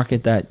in a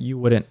market that you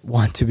wouldn't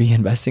want to be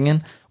investing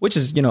in, which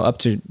is up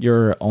to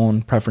your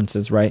own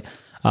preferences, right?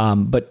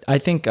 But I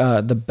think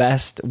the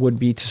best would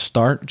be to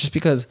start, just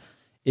because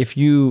if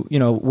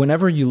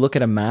whenever you look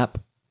at a map,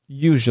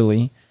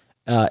 usually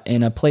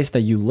in a place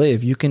that you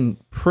live, you can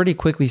pretty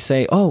quickly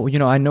say, oh,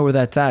 I know where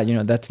that's at.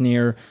 That's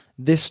near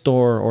this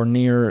store or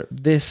near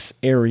this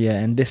area,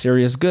 and this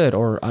area is good,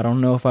 or I don't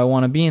know if I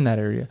want to be in that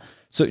area.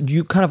 So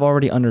you kind of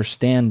already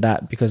understand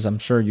that, because I'm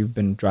sure you've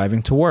been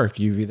driving to work.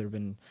 You've either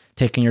been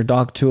taking your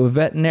dog to you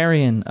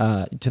kind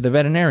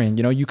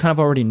of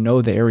already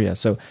know the area.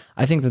 So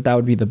I think that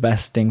would be the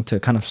best thing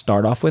to kind of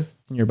start off with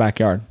in your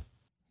backyard.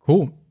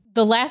 Cool.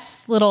 The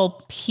last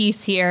little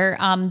piece here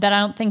that I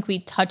don't think we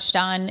touched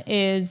on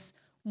is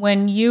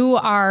when you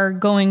are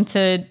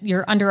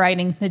you're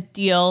underwriting the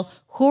deal,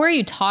 who are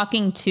you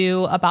talking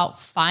to about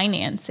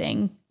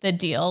financing the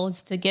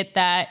deals to get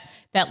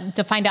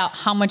to find out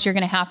how much you're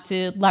going to have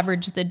to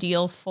leverage the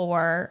deal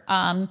for,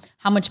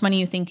 how much money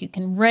you think you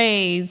can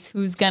raise,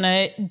 who's going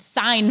to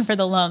sign for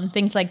the loan,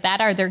 things like that?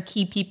 Are there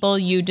key people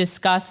you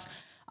discuss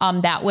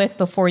that with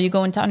before you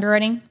go into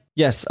underwriting?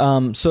 Yes.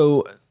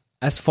 So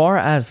as far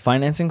as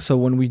financing, so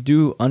when we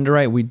do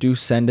underwrite, we do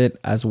send it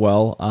as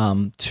well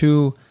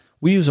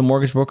we use a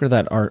mortgage broker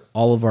that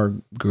all of our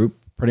group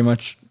pretty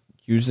much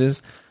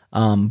uses.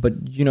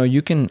 But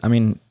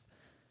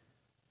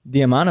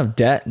the amount of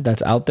debt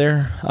that's out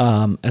there,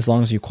 as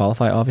long as you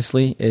qualify,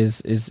 obviously,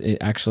 is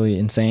actually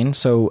insane.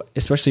 So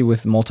especially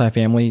with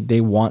multifamily,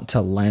 they want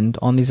to lend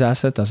on these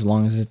assets as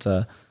long as it's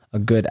a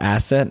good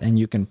asset and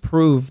you can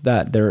prove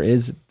that there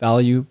is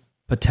value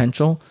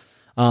potential.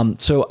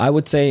 So I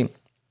would say,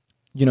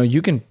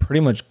 you can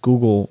pretty much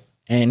Google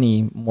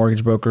any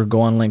mortgage broker,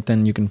 go on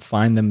LinkedIn, you can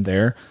find them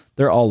there.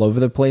 They're all over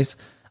the place.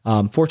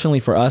 Fortunately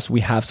for us,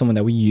 we have someone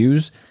that we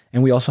use,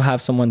 and we also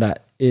have someone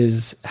that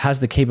has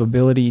the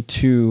capability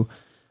to,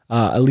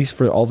 at least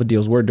for all the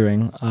deals we're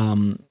doing,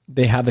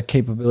 they have the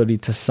capability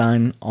to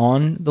sign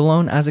on the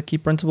loan as a key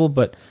principal.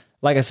 But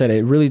like I said,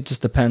 it really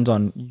just depends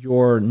on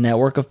your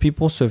network of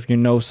people. So if you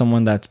know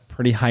someone that's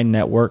pretty high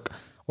net worth,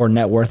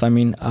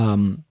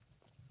 and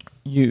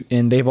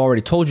they've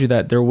already told you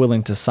that they're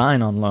willing to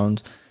sign on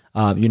loans,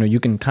 you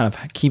can kind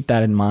of keep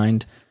that in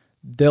mind.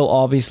 They'll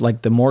obviously,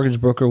 like the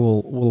mortgage broker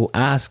will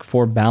ask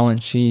for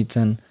balance sheets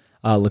and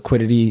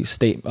liquidity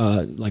state,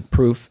 like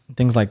proof,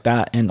 things like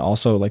that. And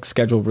also like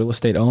scheduled real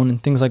estate owned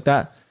and things like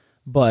that.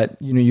 But,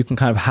 you can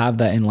kind of have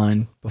that in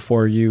line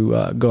before you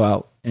go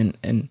out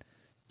and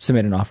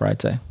submit an offer,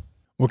 I'd say.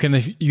 Well,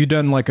 Ken, you've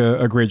done like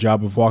a great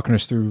job of walking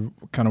us through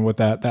kind of what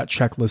that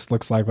checklist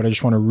looks like, but I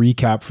just want to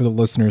recap for the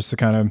listeners to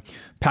kind of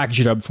package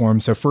it up for them.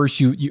 So first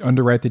you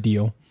underwrite the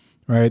deal,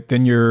 right?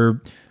 Then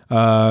you're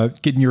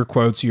getting your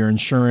quotes, your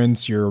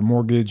insurance, your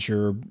mortgage,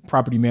 your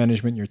property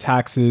management, your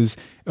taxes.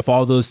 If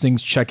all those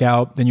things check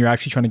out, then you're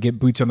actually trying to get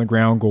boots on the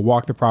ground, go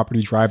walk the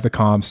property, drive the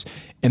comps.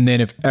 And then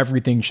if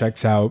everything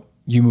checks out,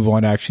 you move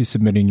on to actually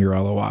submitting your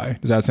LOI.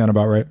 Does that sound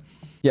about right?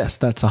 Yes,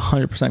 that's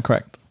 100%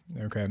 correct.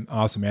 Okay,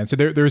 awesome, man. So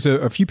there's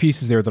a few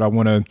pieces there that I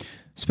want to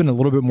spend a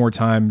little bit more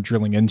time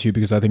drilling into,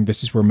 because I think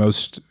this is where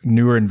most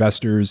newer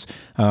investors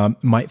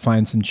might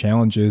find some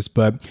challenges.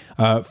 But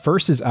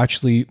first is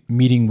actually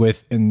meeting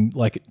with and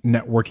like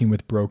networking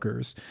with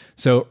brokers.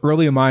 So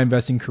early in my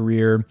investing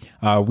career,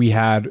 we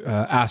had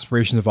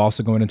aspirations of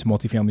also going into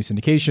multifamily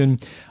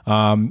syndication.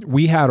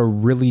 We had a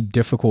really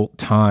difficult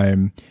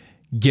time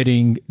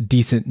getting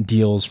decent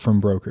deals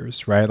from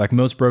brokers, right? Like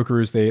most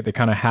brokers, they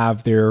kind of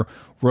have their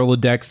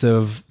Rolodex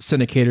of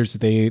syndicators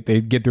that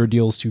they get their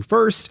deals to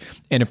first.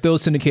 And if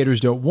those syndicators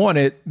don't want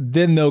it,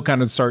 then they'll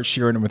kind of start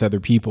sharing it with other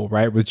people,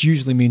 right? Which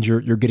usually means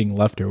you're getting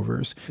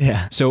leftovers.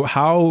 Yeah. So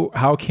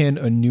how can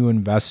a new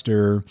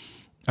investor,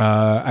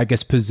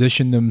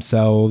 position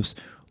themselves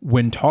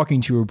when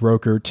talking to a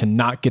broker to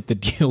not get the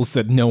deals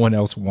that no one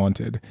else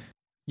wanted?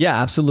 Yeah,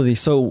 absolutely.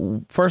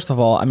 So first of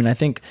all, I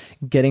think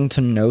getting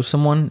to know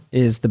someone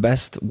is the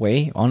best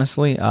way,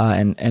 honestly.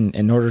 And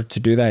in order to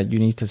do that, you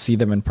need to see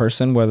them in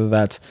person, whether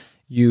that's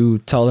you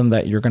tell them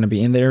that you're going to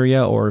be in the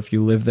area, or if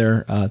you live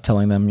there,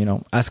 telling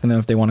them, asking them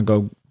if they want to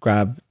go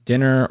grab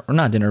dinner, or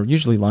not dinner,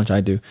 usually lunch,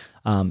 I do.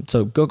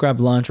 So go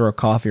grab lunch or a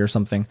coffee or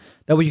something.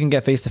 That way you can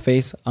get face to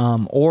face.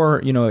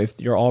 Or, if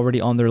you're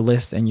already on their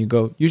list and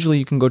usually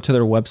you can go to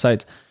their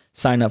websites,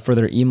 sign up for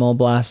their email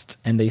blasts,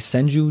 and they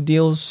send you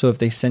deals. So if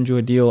they send you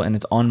a deal and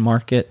it's on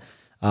market,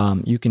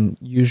 you can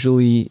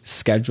usually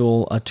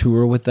schedule a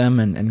tour with them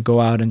and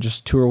go out and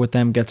just tour with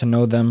them, get to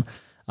know them.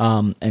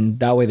 And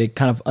that way they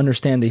kind of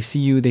understand, they see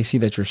you, they see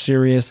that you're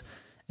serious,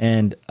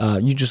 and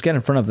you just get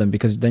in front of them,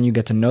 because then you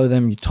get to know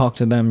them, you talk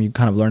to them, you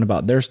kind of learn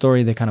about their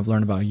story, they kind of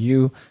learn about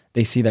you,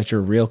 they see that you're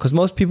real. Because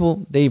most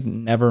people, they've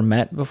never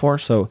met before.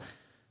 So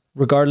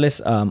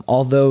regardless,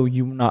 although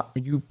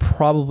you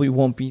probably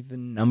won't be the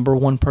number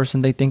one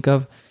person they think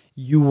of,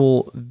 you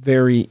will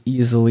very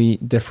easily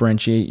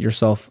differentiate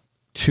yourself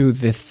to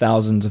the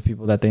thousands of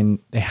people that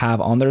they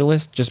have on their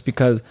list, just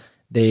because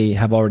they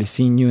have already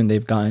seen you and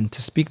they've gotten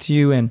to speak to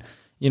you. And,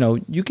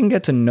 you can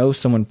get to know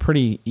someone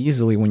pretty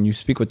easily when you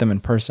speak with them in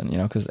person,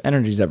 because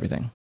energy is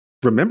everything.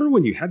 Remember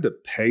when you had to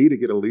pay to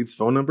get a lead's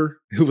phone number?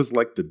 It was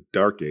like the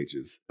dark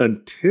ages,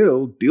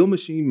 until Deal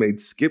Machine made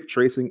skip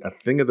tracing a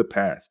thing of the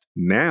past.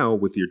 Now,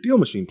 with your Deal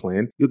Machine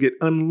plan, you'll get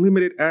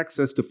unlimited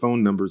access to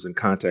phone numbers and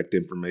contact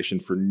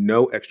information for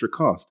no extra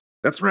cost.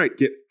 That's right,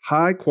 get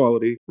high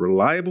quality,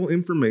 reliable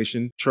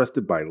information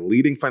trusted by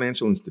leading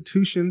financial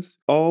institutions,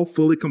 all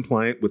fully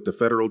compliant with the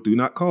federal Do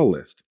Not Call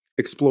list.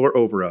 Explore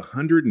over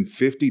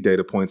 150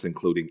 data points,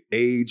 including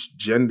age,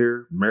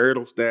 gender,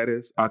 marital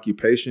status,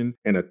 occupation,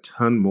 and a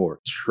ton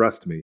more.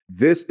 Trust me,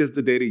 this is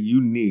the data you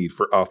need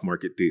for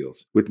off-market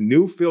deals. With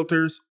new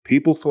filters,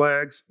 people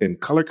flags, and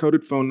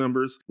color-coded phone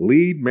numbers,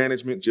 lead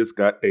management just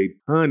got a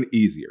ton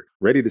easier.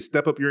 Ready to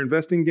step up your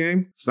investing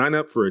game? Sign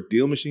up for a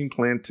Deal Machine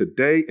plan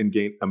today and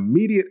gain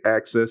immediate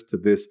access to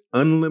this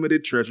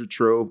unlimited treasure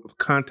trove of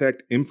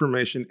contact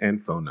information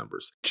and phone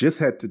numbers. Just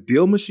head to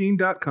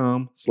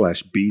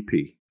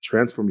DealMachine.com/BP.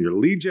 Transform your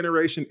lead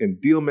generation and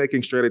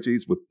deal-making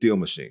strategies with Deal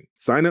Machine.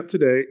 Sign up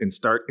today and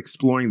start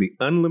exploring the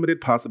unlimited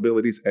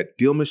possibilities at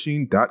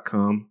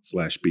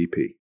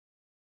DealMachine.com/BP.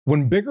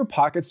 When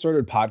BiggerPockets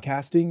started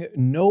podcasting,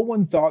 no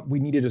one thought we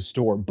needed a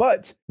store,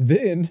 but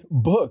then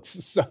books,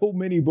 so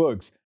many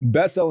books,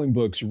 best-selling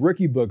books,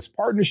 rookie books,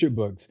 partnership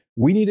books.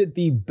 We needed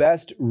the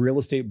best real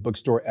estate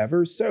bookstore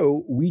ever,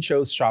 so we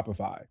chose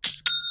Shopify.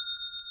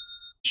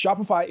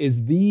 Shopify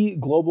is the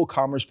global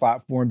commerce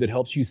platform that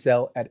helps you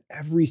sell at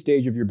every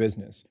stage of your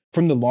business.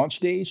 From the launch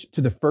stage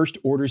to the first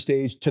order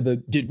stage to the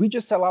did we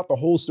just sell out the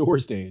whole store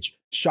stage?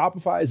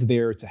 Shopify is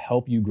there to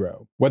help you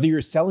grow. Whether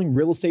you're selling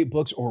real estate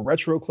books or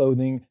retro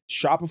clothing,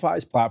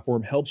 Shopify's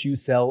platform helps you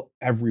sell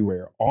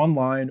everywhere,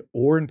 online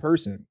or in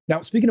person. Now,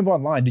 speaking of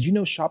online, did you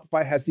know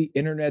Shopify has the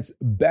internet's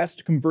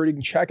best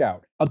converting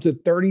checkout, up to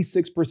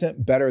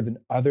 36% better than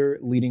other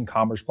leading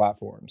commerce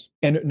platforms?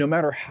 And no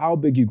matter how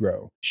big you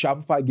grow,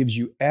 Shopify gives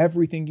you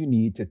everything you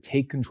need to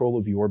take control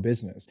of your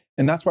business.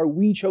 And that's why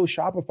we chose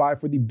Shopify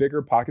for the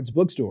BiggerPockets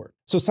bookstore.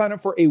 So sign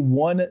up for a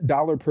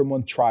 $1 per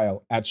month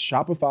trial at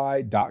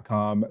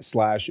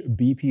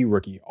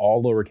shopify.com/BPRookie,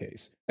 all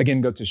lowercase. Again,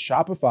 go to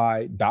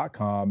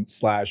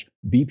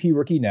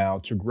shopify.com/BPRookie now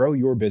to grow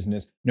your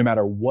business no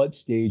matter what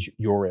stage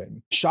you're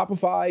in.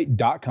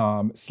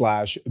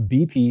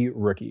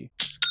 Shopify.com/BPRookie.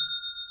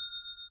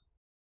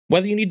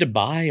 Whether you need to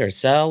buy or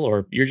sell,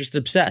 or you're just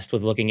obsessed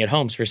with looking at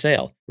homes for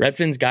sale,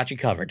 Redfin's got you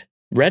covered.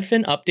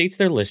 Redfin updates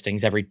their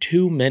listings every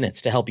 2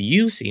 minutes to help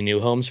you see new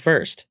homes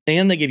first.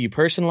 And they give you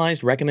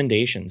personalized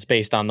recommendations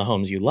based on the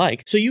homes you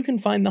like, so you can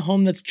find the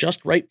home that's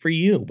just right for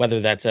you,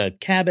 whether that's a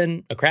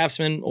cabin, a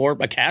Craftsman, or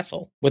a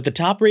castle. With the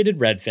top-rated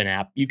Redfin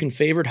app, you can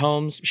favorite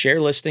homes, share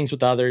listings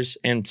with others,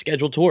 and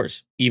schedule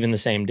tours, even the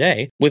same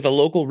day, with a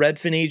local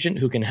Redfin agent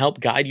who can help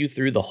guide you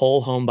through the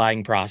whole home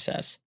buying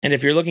process. And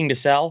if you're looking to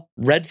sell,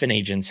 Redfin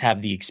agents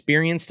have the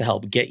experience to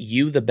help get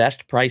you the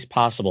best price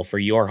possible for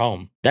your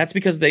home. That's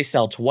because they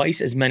sell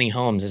twice as many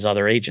homes as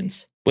other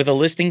agents. With a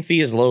listing fee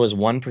as low as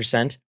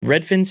 1%,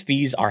 Redfin's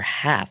fees are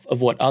half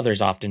of what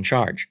others often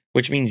charge,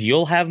 which means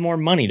you'll have more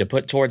money to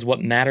put towards what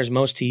matters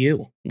most to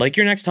you, like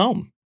your next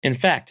home. In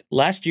fact,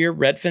 last year,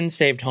 Redfin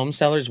saved home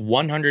sellers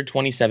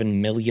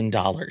 $127 million.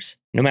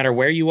 No matter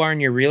where you are in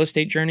your real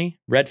estate journey,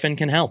 Redfin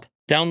can help.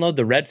 Download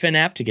the Redfin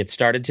app to get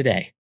started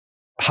today.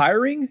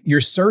 Hiring? Your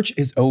search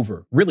is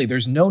over. Really,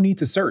 there's no need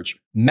to search.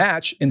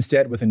 Match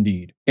instead with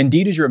Indeed.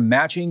 Indeed is your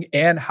matching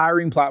and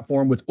hiring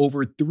platform with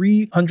over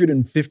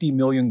 350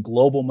 million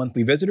global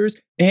monthly visitors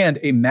and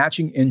a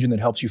matching engine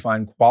that helps you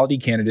find quality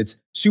candidates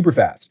super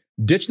fast.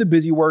 Ditch the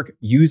busy work.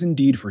 Use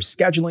Indeed for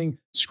scheduling,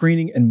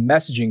 screening, and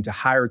messaging to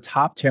hire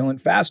top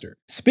talent faster.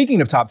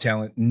 Speaking of top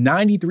talent,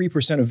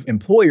 93% of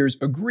employers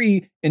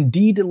agree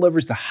Indeed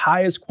delivers the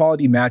highest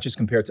quality matches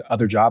compared to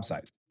other job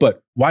sites.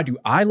 But why do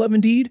I love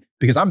Indeed?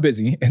 Because I'm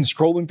busy and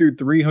scrolling through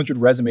 300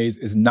 resumes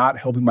is not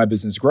helping my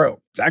business grow.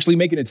 It's actually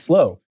making it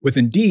slow. With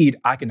Indeed,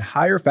 I can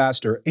hire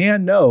faster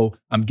and know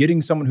I'm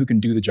getting someone who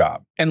can do the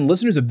job. And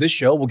listeners of this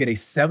show will get a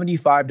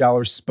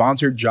 $75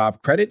 sponsored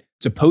job credit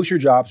to post your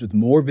jobs with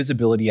more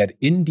visibility at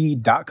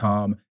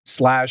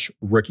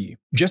Indeed.com/rookie.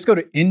 Just go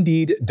to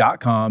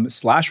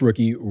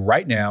Indeed.com/rookie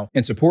right now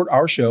and support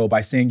our show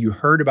by saying you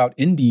heard about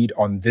Indeed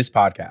on this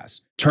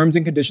podcast. Terms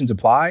and conditions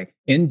apply.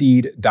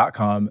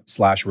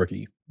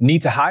 Indeed.com/rookie.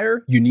 Need to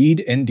hire? You Need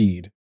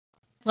Indeed.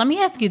 Let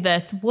me ask you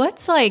this.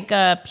 What's like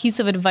a piece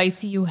of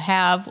advice you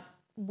have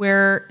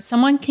where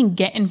someone can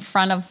get in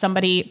front of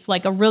somebody,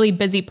 like a really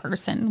busy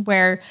person,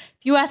 where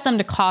if you ask them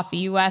to coffee,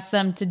 you ask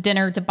them to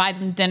dinner, to buy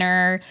them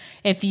dinner,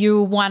 if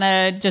you want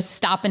to just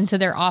stop into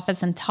their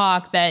office and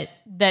talk,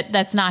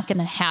 that's not going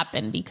to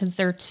happen because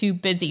they're too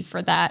busy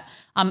for that.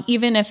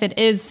 Even if it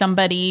is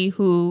somebody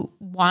who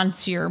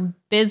wants your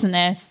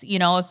business, you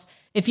know,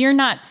 if you're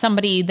not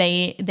somebody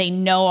they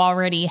know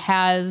already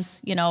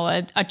has, you know,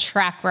 a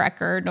track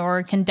record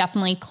or can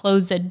definitely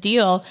close a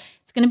deal,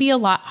 it's going to be a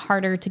lot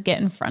harder to get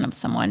in front of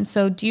someone.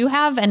 So do you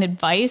have an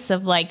advice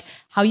of like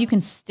how you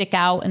can stick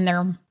out in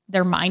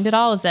their mind at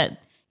all? Is that,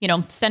 you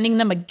know, sending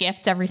them a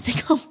gift every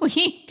single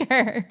week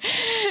or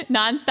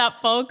nonstop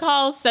phone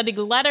calls, sending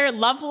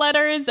love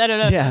letters? I don't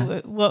know. Yeah.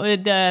 What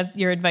would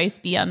your advice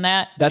be on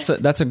that? That's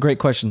a great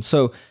question.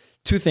 So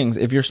two things.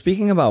 If you're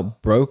speaking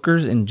about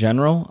brokers in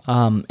general,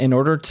 in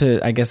order to,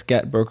 I guess,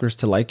 get brokers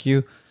to like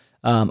you,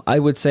 I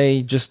would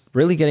say just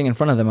really getting in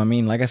front of them. I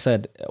mean, like I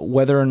said,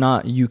 whether or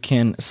not you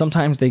can,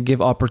 sometimes they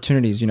give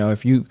opportunities. You know,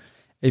 if you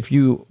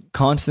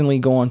constantly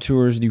go on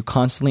tours, you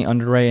constantly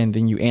underwrite, and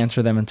then you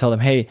answer them and tell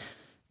them, hey,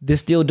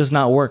 this deal does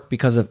not work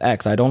because of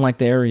X. I don't like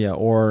the area,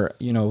 or,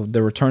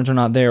 the returns are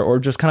not there, or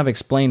just kind of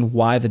explain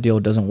why the deal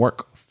doesn't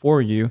work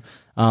for you.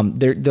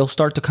 They'll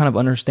start to kind of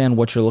understand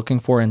what you're looking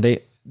for, and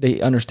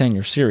they understand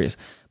you're serious.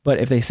 But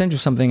if they send you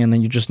something and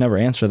then you just never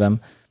answer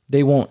them,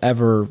 they won't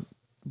ever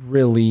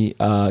really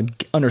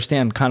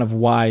understand kind of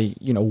why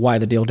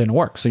the deal didn't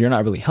work. So you're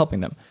not really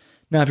helping them.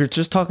 Now, if you're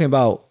just talking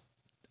about,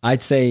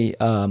 I'd say,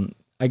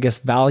 I guess,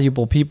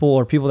 valuable people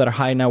or people that are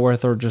high net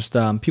worth, or just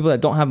people that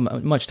don't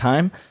have much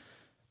time,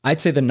 I'd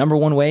say the number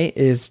one way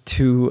is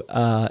to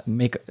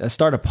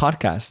start a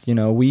podcast.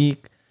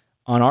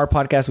 On our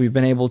podcast, we've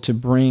been able to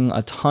bring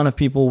a ton of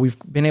people. We've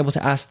been able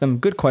to ask them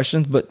good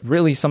questions, but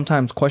really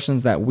sometimes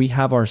questions that we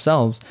have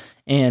ourselves.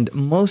 And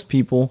most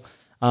people,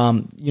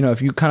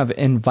 if you kind of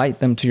invite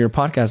them to your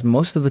podcast,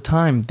 most of the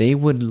time they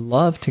would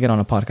love to get on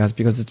a podcast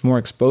because it's more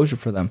exposure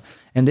for them.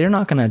 And they're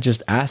not going to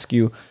just ask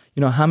you,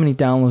 how many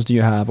downloads do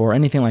you have, or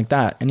anything like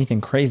that, anything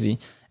crazy.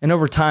 And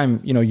over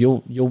time,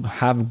 you'll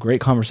have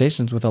great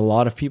conversations with a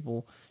lot of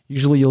people.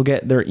 Usually you'll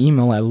get their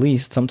email at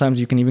least.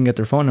 Sometimes you can even get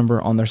their phone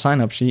number on their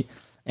sign-up sheet.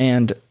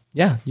 And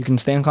yeah, you can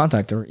stay in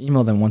contact or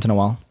email them once in a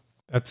while.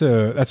 That's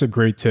a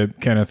great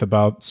tip, Kenneth,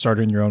 about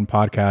starting your own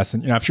podcast.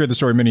 And I've shared the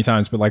story many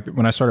times, but like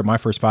when I started my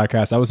first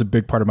podcast, that was a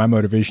big part of my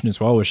motivation as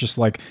well. It was just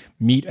like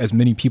meet as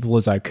many people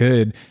as I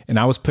could. And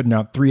I was putting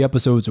out 3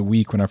 episodes a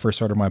week when I first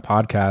started my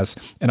podcast,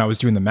 and I was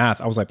doing the math.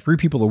 I was like 3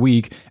 people a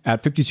week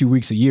at 52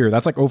 weeks a year.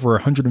 That's like over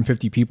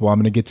 150 people I'm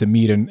going to get to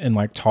meet and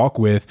like talk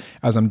with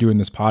as I'm doing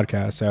this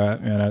podcast.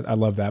 And I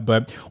love that.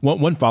 But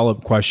one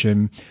follow-up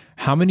question.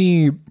 How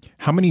many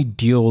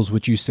deals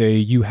would you say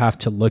you have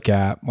to look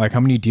at? Like, how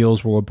many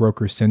deals will a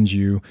broker send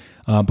you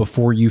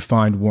before you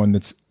find one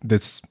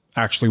that's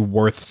actually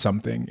worth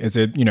something? Is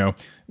it,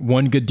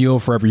 one good deal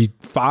for every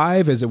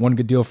 5? Is it one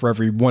good deal for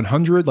every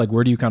 100? Like,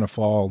 where do you kind of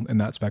fall in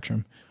that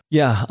spectrum?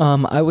 Yeah,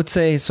 I would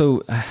say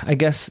so. I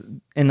guess,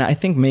 and I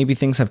think maybe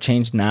things have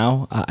changed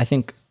now. I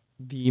think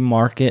the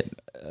market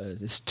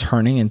is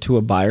turning into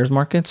a buyer's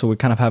market, so we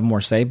kind of have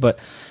more say. But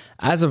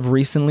as of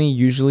recently,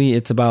 usually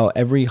it's about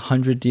every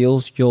 100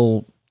 deals,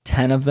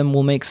 10 of them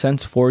will make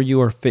sense for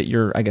you or fit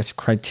your, I guess,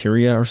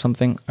 criteria or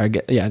something.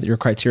 Your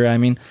criteria, I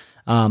mean.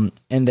 And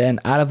then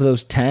out of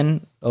those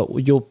 10,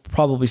 you'll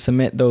probably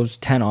submit those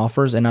 10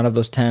 offers. And out of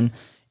those 10,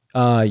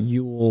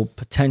 you will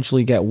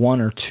potentially get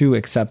 1 or 2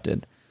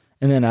 accepted.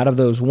 And then out of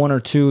those 1 or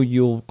 2,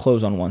 you'll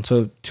close on 1.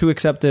 So 2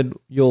 accepted,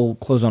 you'll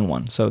close on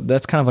 1. So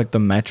that's kind of like the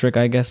metric,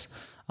 I guess.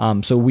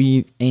 So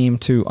we aim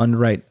to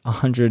underwrite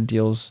 100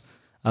 deals.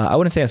 I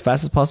wouldn't say as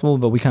fast as possible,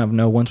 but we kind of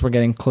know once we're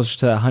getting closer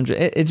to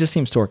 100, it just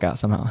seems to work out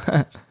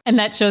somehow. And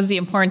that shows the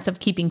importance of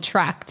keeping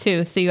track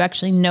too. So you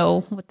actually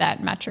know what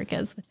that metric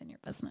is within your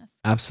business.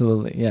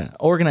 Absolutely. Yeah.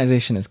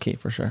 Organization is key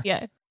for sure.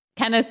 Yeah.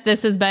 Kenneth,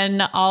 this has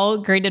been all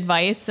great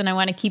advice, and I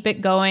want to keep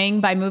it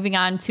going by moving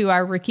on to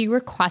our rookie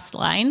request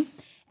line.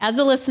 As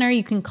a listener,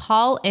 you can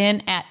call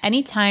in at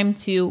any time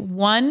to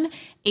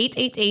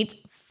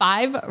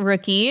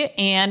 1-888-5-ROOKIE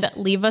and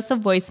leave us a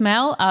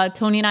voicemail.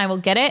 Tony and I will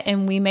get it,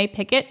 and we may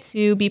pick it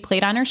to be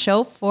played on our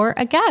show for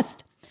a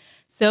guest.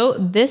 So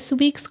this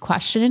week's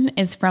question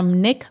is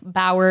from Nick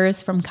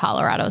Bowers from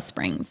Colorado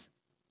Springs.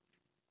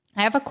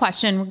 I have a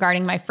question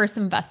regarding my first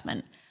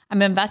investment.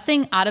 I'm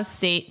investing out of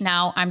state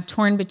now. I'm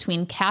torn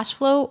between cash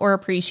flow or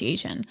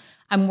appreciation.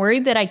 I'm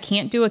worried that I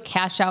can't do a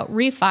cash out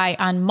refi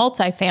on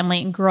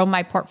multifamily and grow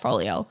my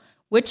portfolio.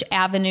 Which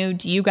avenue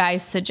do you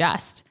guys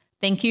suggest?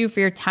 Thank you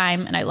for your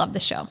time, and I love the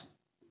show.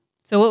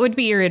 So what would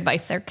be your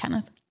advice there,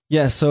 Kenneth?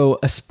 Yeah, so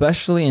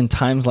especially in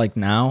times like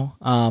now,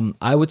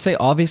 I would say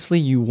obviously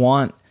you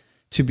want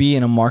to be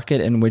in a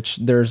market in which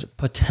there's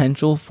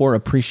potential for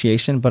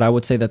appreciation, but I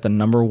would say that the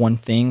number one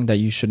thing that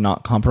you should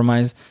not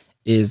compromise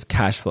is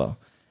cash flow.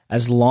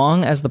 As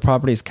long as the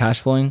property is cash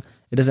flowing,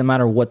 it doesn't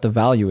matter what the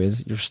value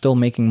is. You're still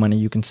making money.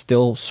 You can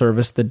still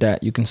service the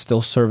debt. You can still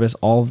service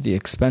all of the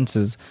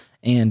expenses,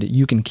 and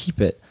you can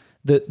keep it.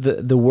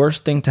 The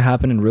worst thing to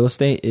happen in real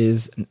estate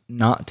is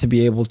not to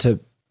be able to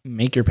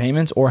make your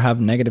payments or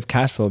have negative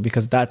cash flow,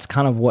 because that's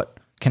kind of what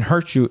can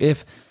hurt you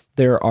if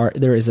there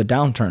is a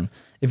downturn.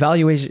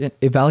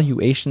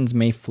 Evaluations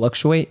may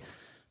fluctuate,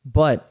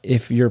 but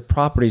if your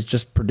property is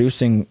just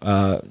producing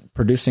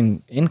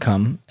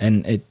income,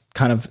 and it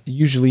kind of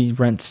usually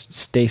rents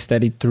stay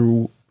steady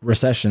through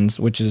recessions,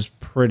 which is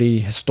pretty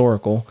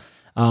historical,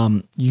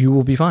 you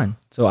will be fine.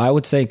 So I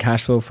would say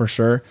cash flow for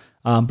sure.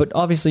 But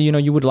obviously,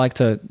 you would like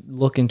to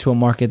look into a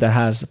market that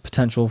has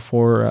potential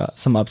for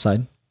some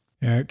upside.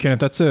 Yeah, Kenneth,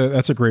 that's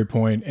a great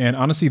point. And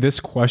honestly, this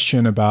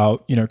question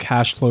about,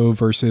 cash flow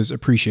versus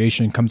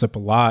appreciation comes up a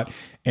lot.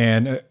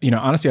 And,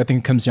 honestly, I think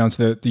it comes down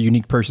to the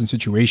unique person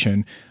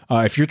situation.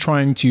 If you're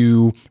trying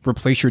to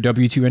replace your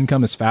W-2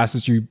 income as fast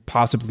as you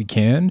possibly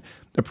can,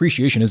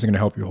 appreciation isn't going to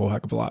help you a whole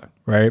heck of a lot,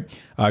 right?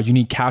 You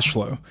need cash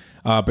flow.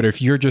 But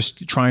if you're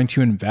just trying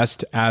to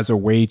invest as a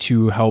way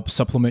to help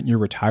supplement your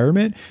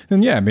retirement,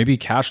 then yeah, maybe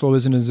cash flow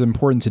isn't as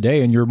important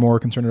today and you're more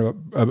concerned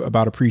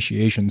about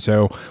appreciation.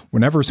 So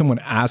whenever someone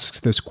asks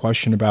this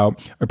question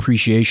about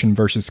appreciation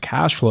versus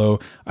cash flow,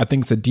 I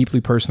think it's a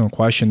deeply personal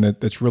question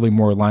that's really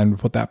more aligned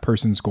with what that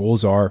person's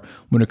goals are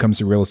when it comes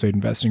to real estate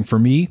investing. For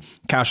me,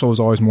 cash flow was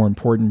always more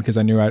important because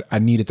I knew I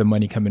needed the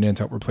money coming in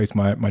to help replace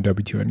my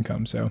W-2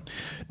 income. So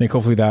I think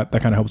hopefully that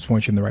kind of helps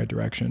point you in the right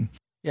direction.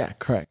 Yeah,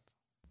 correct.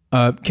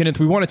 Kenneth,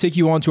 we want to take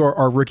you on to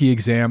our rookie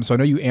exam. So I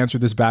know you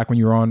answered this back when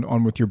you were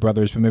on with your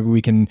brothers, but maybe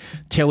we can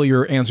tailor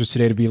your answers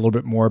today to be a little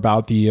bit more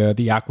about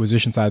the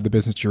acquisition side of the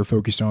business you're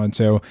focused on.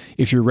 So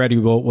if you're ready,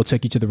 we'll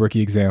take you to the rookie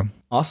exam.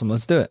 Awesome.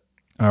 Let's do it.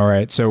 All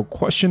right. So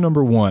question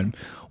number 1,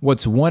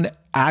 what's one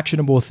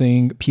actionable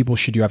thing people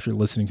should do after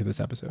listening to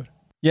this episode?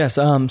 Yes.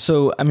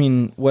 So, I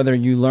mean, whether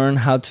you learn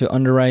how to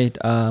underwrite,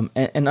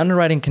 and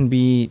underwriting can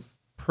be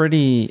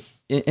pretty...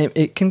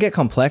 It can get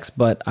complex,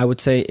 but I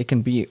would say it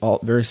can be all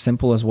very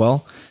simple as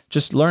well.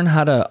 Just learn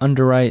how to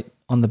underwrite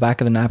on the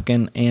back of the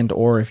napkin, and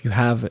or if you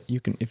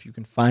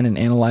can find an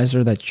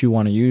analyzer that you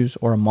want to use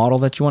or a model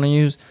that you want to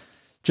use,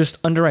 just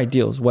underwrite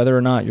deals, whether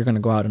or not you're going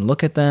to go out and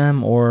look at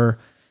them, or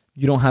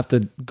you don't have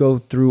to go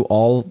through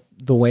all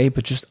the way,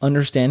 but just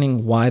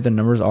understanding why the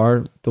numbers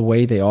are the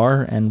way they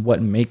are and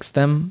what makes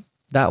them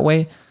that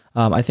way.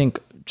 I think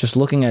just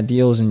looking at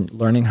deals and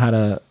learning how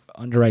to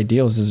underwrite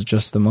deals is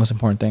just the most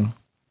important thing.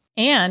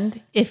 And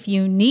if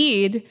you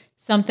need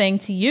something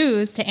to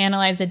use to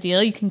analyze a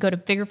deal, you can go to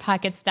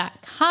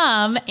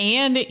biggerpockets.com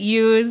and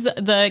use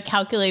the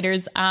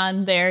calculators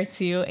on there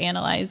to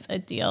analyze a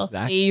deal.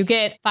 Exactly. You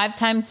get 5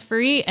 times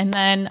free, and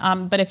then,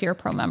 but if you're a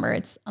pro member,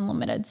 it's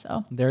unlimited.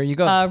 So there you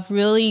go. A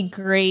really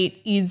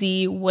great,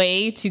 easy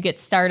way to get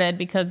started,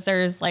 because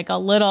there's like a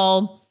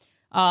little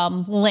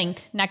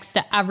link next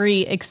to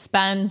every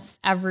expense,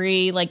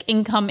 every like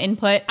income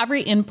input,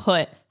 every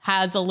input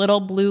has a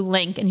little blue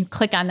link, and you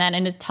click on that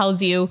and it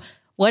tells you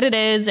what it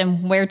is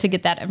and where to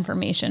get that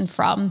information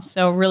from.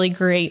 So really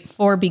great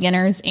for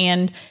beginners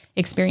and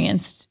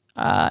experienced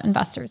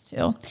investors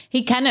too.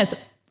 Hey, Kenneth,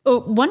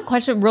 one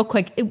question real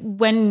quick.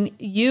 When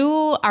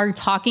you are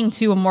talking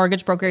to a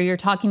mortgage broker, you're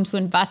talking to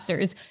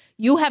investors,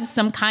 you have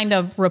some kind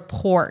of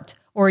report,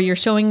 or you're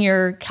showing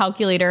your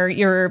calculator,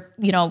 your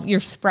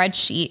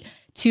spreadsheet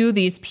to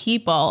these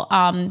people.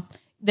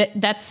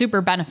 That's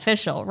super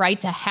beneficial, right?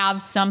 To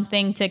have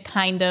something to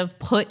kind of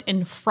put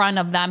in front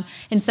of them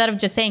instead of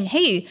just saying,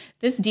 hey,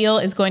 this deal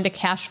is going to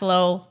cash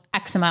flow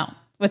X amount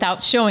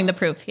without showing the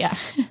proof. Yeah.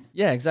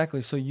 Yeah,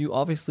 exactly. So you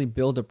obviously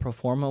build a pro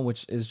forma,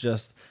 which is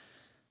just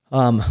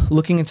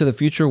looking into the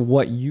future,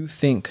 what you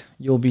think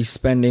you'll be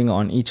spending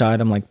on each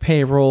item, like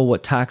payroll,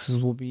 what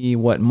taxes will be,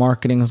 what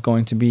marketing is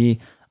going to be.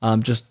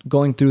 Just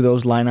going through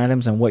those line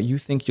items and what you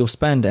think you'll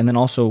spend, and then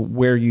also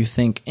where you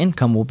think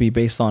income will be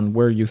based on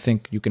where you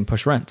think you can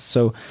push rents.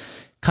 So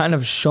kind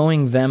of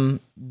showing them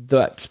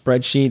that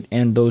spreadsheet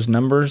and those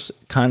numbers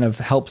kind of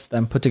helps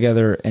them put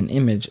together an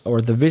image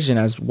or the vision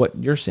as what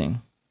you're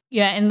seeing.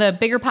 Yeah. And the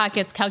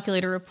BiggerPockets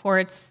calculator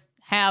reports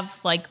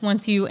have, like,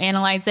 once you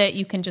analyze it,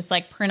 you can just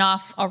like print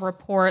off a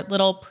report,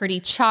 little pretty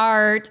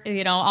chart,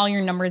 all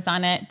your numbers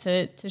on it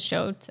to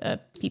show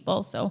to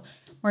people. So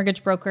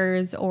mortgage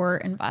brokers or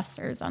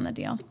investors on the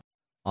deal.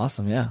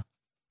 Awesome. Yeah.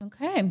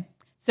 Okay.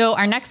 So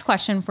our next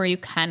question for you,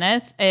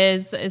 Kenneth,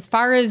 is as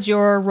far as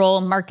your role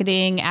in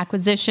marketing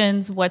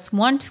acquisitions, what's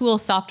one tool,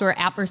 software,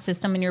 app, or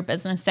system in your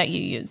business that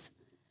you use?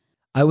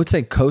 I would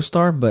say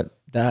CoStar, but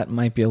that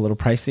might be a little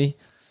pricey.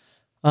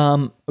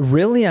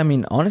 Really, I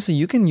mean, honestly,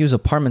 you can use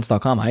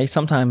apartments.com. I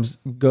sometimes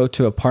go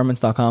to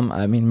apartments.com.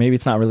 I mean, maybe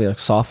it's not really like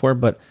software,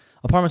 but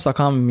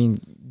apartments.com, I mean,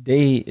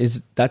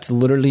 that's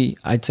literally,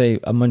 I'd say,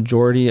 a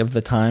majority of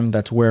the time,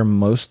 that's where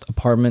most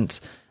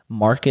apartments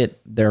market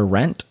their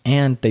rent,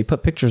 and they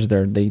put pictures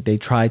there. They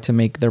try to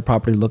make their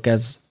property look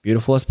as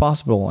beautiful as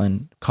possible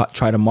and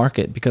try to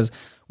market, because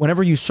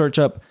whenever you search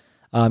up,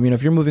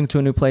 if you're moving to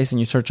a new place and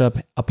you search up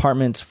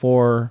apartments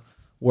for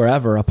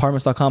wherever,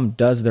 apartments.com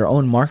does their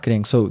own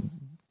marketing. So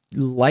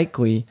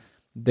likely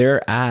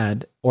their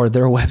ad or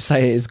their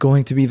website is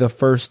going to be the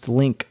first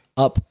link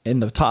up in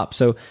the top.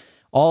 So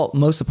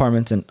most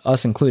apartments, and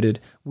us included,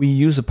 we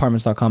use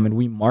apartments.com and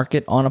we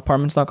market on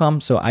apartments.com.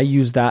 So I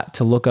use that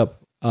to look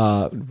up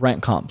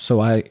rent comps.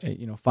 So I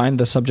find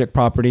the subject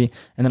property,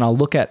 and then I'll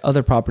look at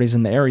other properties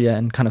in the area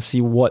and kind of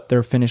see what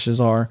their finishes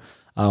are,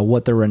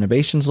 what their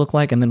renovations look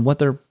like, and then what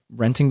they're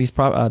renting these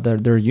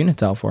their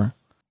units out for.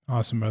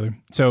 Awesome, brother.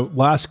 So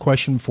last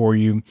question for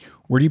you.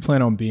 Where do you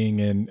plan on being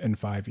in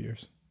 5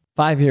 years?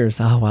 5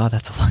 years. Oh, wow.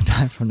 That's a long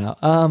time from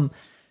now.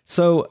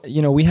 So,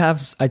 we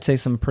have, I'd say,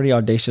 some pretty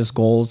audacious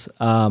goals.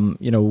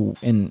 We've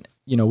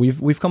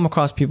come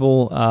across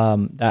people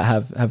that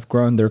have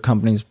grown their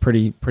companies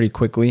pretty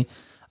quickly.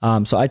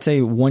 So I'd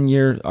say 1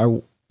 year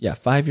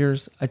 5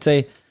 years, I'd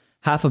say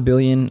 $500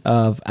 million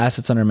of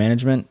assets under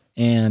management,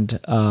 and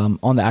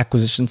on the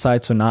acquisition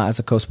side. So not as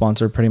a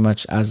co-sponsor, pretty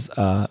much as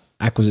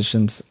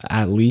acquisitions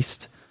at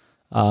least.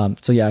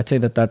 So yeah, I'd say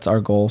that's our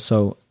goal.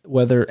 So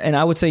whether, and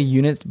I would say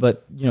units,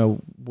 but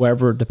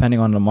wherever,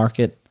 depending on the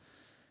market,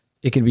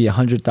 it could be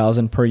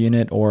 100,000 per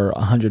unit or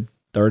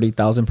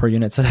 130,000 per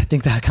unit. So I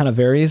think that kind of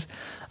varies.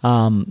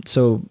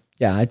 So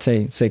yeah, I'd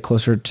say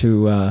closer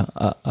to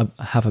a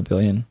 $500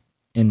 million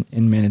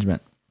in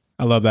management.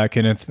 I love that,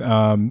 Kenneth.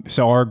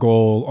 So our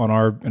goal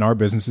in our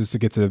business is to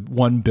get to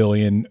 1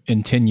 billion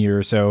in 10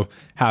 years. So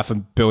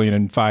 $500 million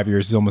in 5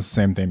 years is almost the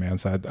same thing, man.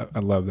 So I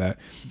love that.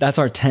 That's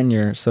our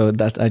tenure. So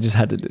that I just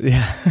had to do.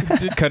 Yeah.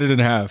 Cut it in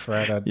half,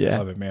 right? I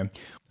love it, man.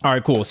 All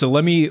right, cool. So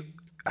let me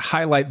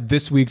highlight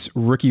this week's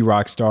Rookie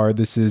Rockstar.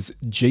 This is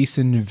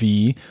Jason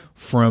V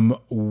from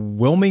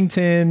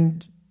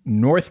Wilmington,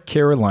 North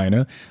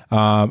Carolina.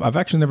 I've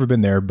actually never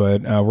been there,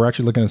 but we're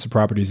actually looking at some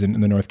properties in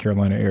the North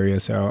Carolina area.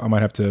 So I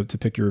might have to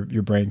pick your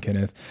brain,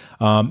 Kenneth.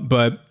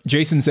 But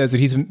Jason says that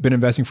he's been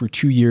investing for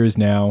 2 years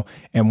now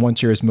and wants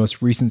to share his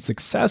most recent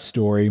success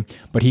story.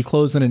 But he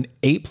closed on an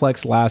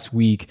 8-plex last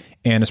week.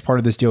 And as part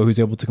of this deal, he was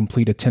able to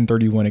complete a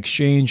 1031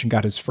 exchange and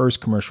got his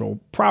first commercial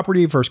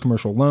property, first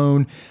commercial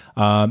loan.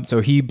 So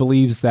he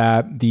believes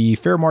that the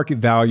fair market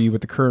value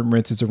with the current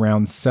rents is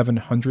around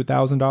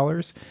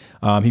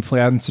 $700,000. He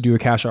plans to do a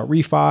cash out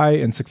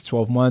refi in 6 to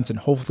 12 months and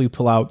hopefully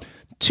pull out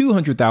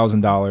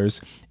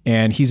 $200,000.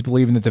 And he's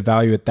believing that the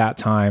value at that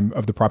time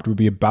of the property would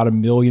be about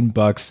 $1 million,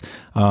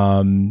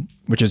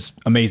 which is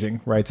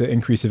amazing, right? To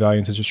increase the value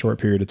in such a short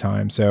period of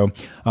time. So,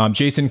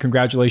 Jason,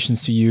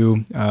 congratulations to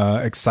you.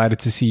 Excited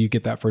to see you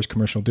get that first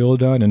commercial deal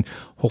done. And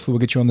hopefully we'll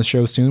get you on the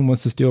show soon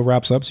once this deal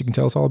wraps up so you can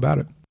tell us all about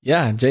it.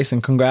 Yeah,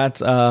 Jason,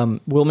 congrats.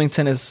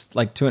 Wilmington is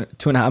like two and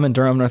a half. I'm in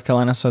Durham, North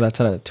Carolina. So that's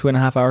a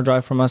 2.5 hour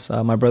drive from us.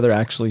 My brother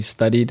actually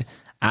studied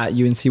at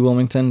UNC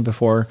Wilmington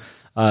before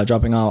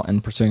dropping out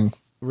and pursuing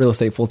real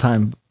estate full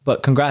time.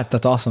 But congrats,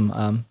 that's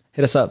awesome.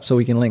 Hit us up so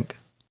we can link.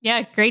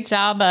 Yeah, great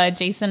job,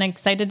 Jason.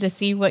 Excited to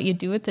see what you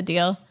do with the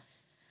deal.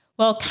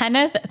 Well,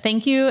 Kenneth,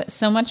 thank you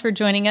so much for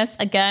joining us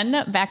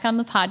again back on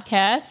the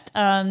podcast.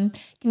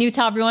 Can you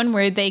tell everyone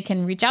where they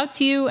can reach out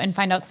to you and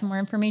find out some more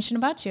information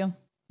about you?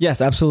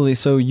 Yes, absolutely.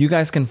 So you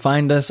guys can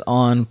find us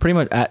on pretty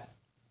much at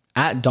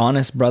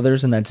Donis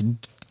Brothers, and that's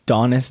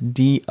Donis,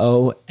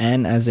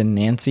 D-O-N as in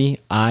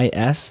Nancy,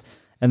 I-S,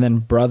 and then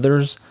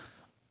Brothers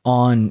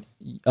on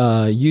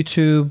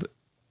YouTube,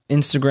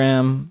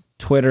 Instagram,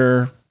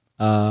 Twitter,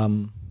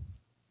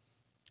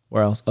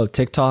 where else? Oh,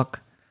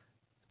 TikTok.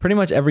 Pretty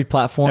much every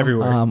platform.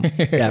 Everywhere.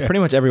 Yeah, pretty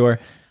much everywhere.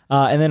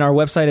 And then our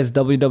website is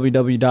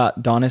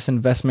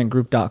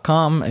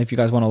www.donisinvestmentgroup.com. If you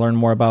guys want to learn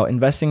more about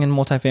investing in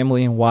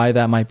multifamily and why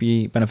that might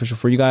be beneficial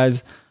for you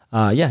guys,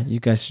 you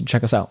guys should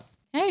check us out.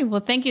 Hey, well,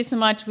 thank you so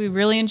much. We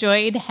really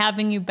enjoyed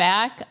having you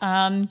back.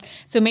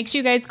 So make sure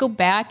you guys go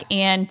back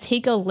and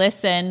take a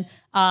listen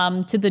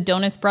to the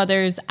Donis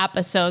Brothers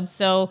episode.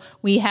 So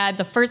we had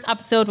the first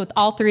episode with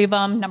all three of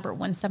them, number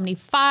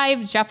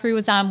 175. Jeffrey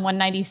was on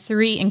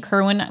 193 and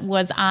Kerwin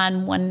was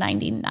on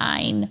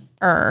 199.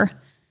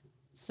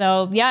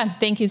 So yeah,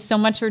 thank you so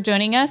much for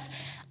joining us.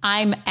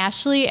 I'm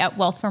Ashley at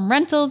Wealth from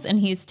Rentals and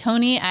he's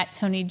Tony at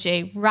Tony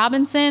J.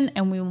 Robinson.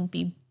 And we will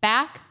be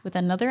back with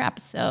another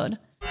episode.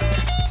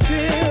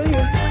 Still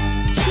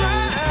you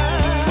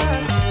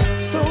try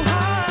so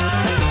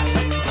hard,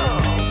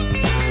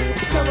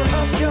 cover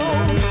up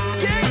your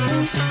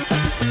games.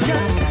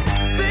 Got you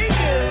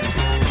thinking,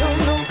 don't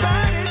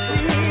nobody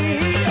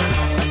see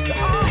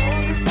all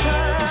this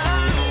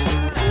time.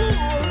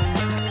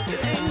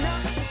 It ain't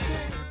nothing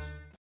changed.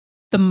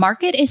 The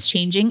market is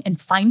changing and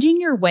finding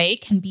your way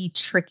can be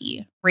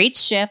tricky.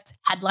 Rates shift,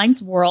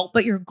 headlines whirl,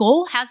 but your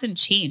goal hasn't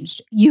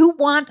changed. You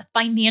want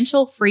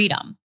financial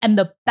freedom. And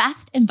the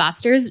best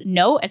investors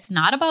know it's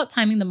not about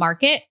timing the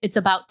market, it's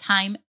about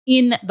time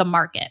in the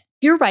market.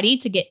 If you're ready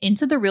to get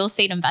into the real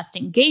estate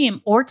investing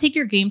game or take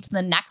your game to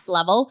the next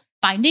level,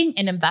 finding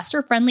an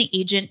investor-friendly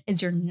agent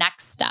is your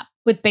next step.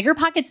 With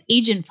BiggerPockets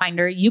Agent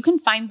Finder, you can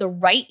find the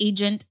right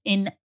agent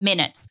in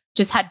minutes.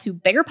 Just head to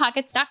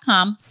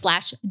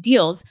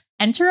biggerpockets.com/deals.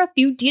 Enter a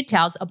few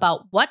details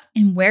about what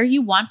and where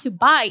you want to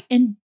buy,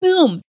 and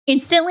boom,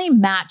 instantly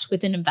match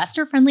with an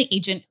investor-friendly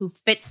agent who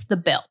fits the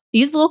bill.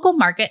 These local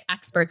market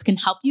experts can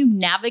help you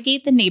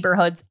navigate the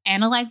neighborhoods,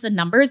 analyze the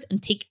numbers,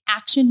 and take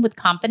action with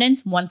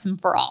confidence once and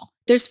for all.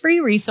 There's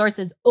free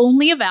resources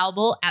only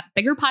available at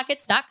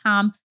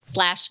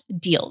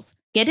biggerpockets.com/deals.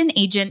 Get an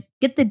agent,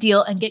 get the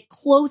deal, and get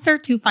closer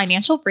to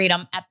financial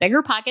freedom at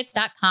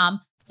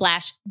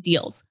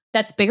biggerpockets.com/deals.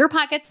 That's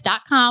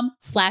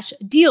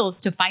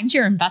biggerpockets.com/deals to find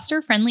your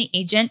investor-friendly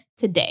agent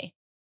today.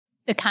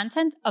 The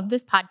content of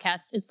this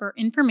podcast is for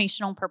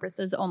informational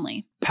purposes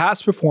only.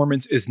 Past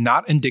performance is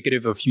not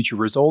indicative of future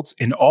results,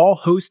 and all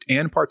host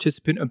and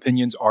participant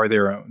opinions are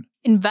their own.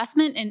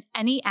 Investment in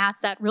any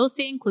asset, real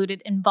estate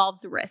included,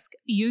 involves risk.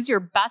 Use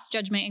your best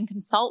judgment and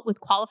consult with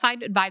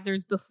qualified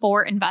advisors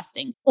before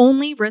investing.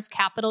 Only risk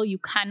capital you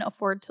can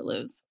afford to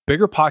lose.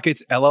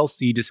 BiggerPockets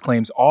LLC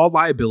disclaims all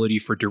liability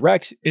for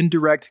direct,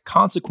 indirect,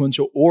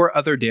 consequential, or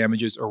other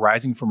damages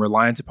arising from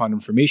reliance upon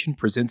information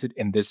presented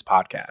in this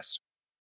podcast.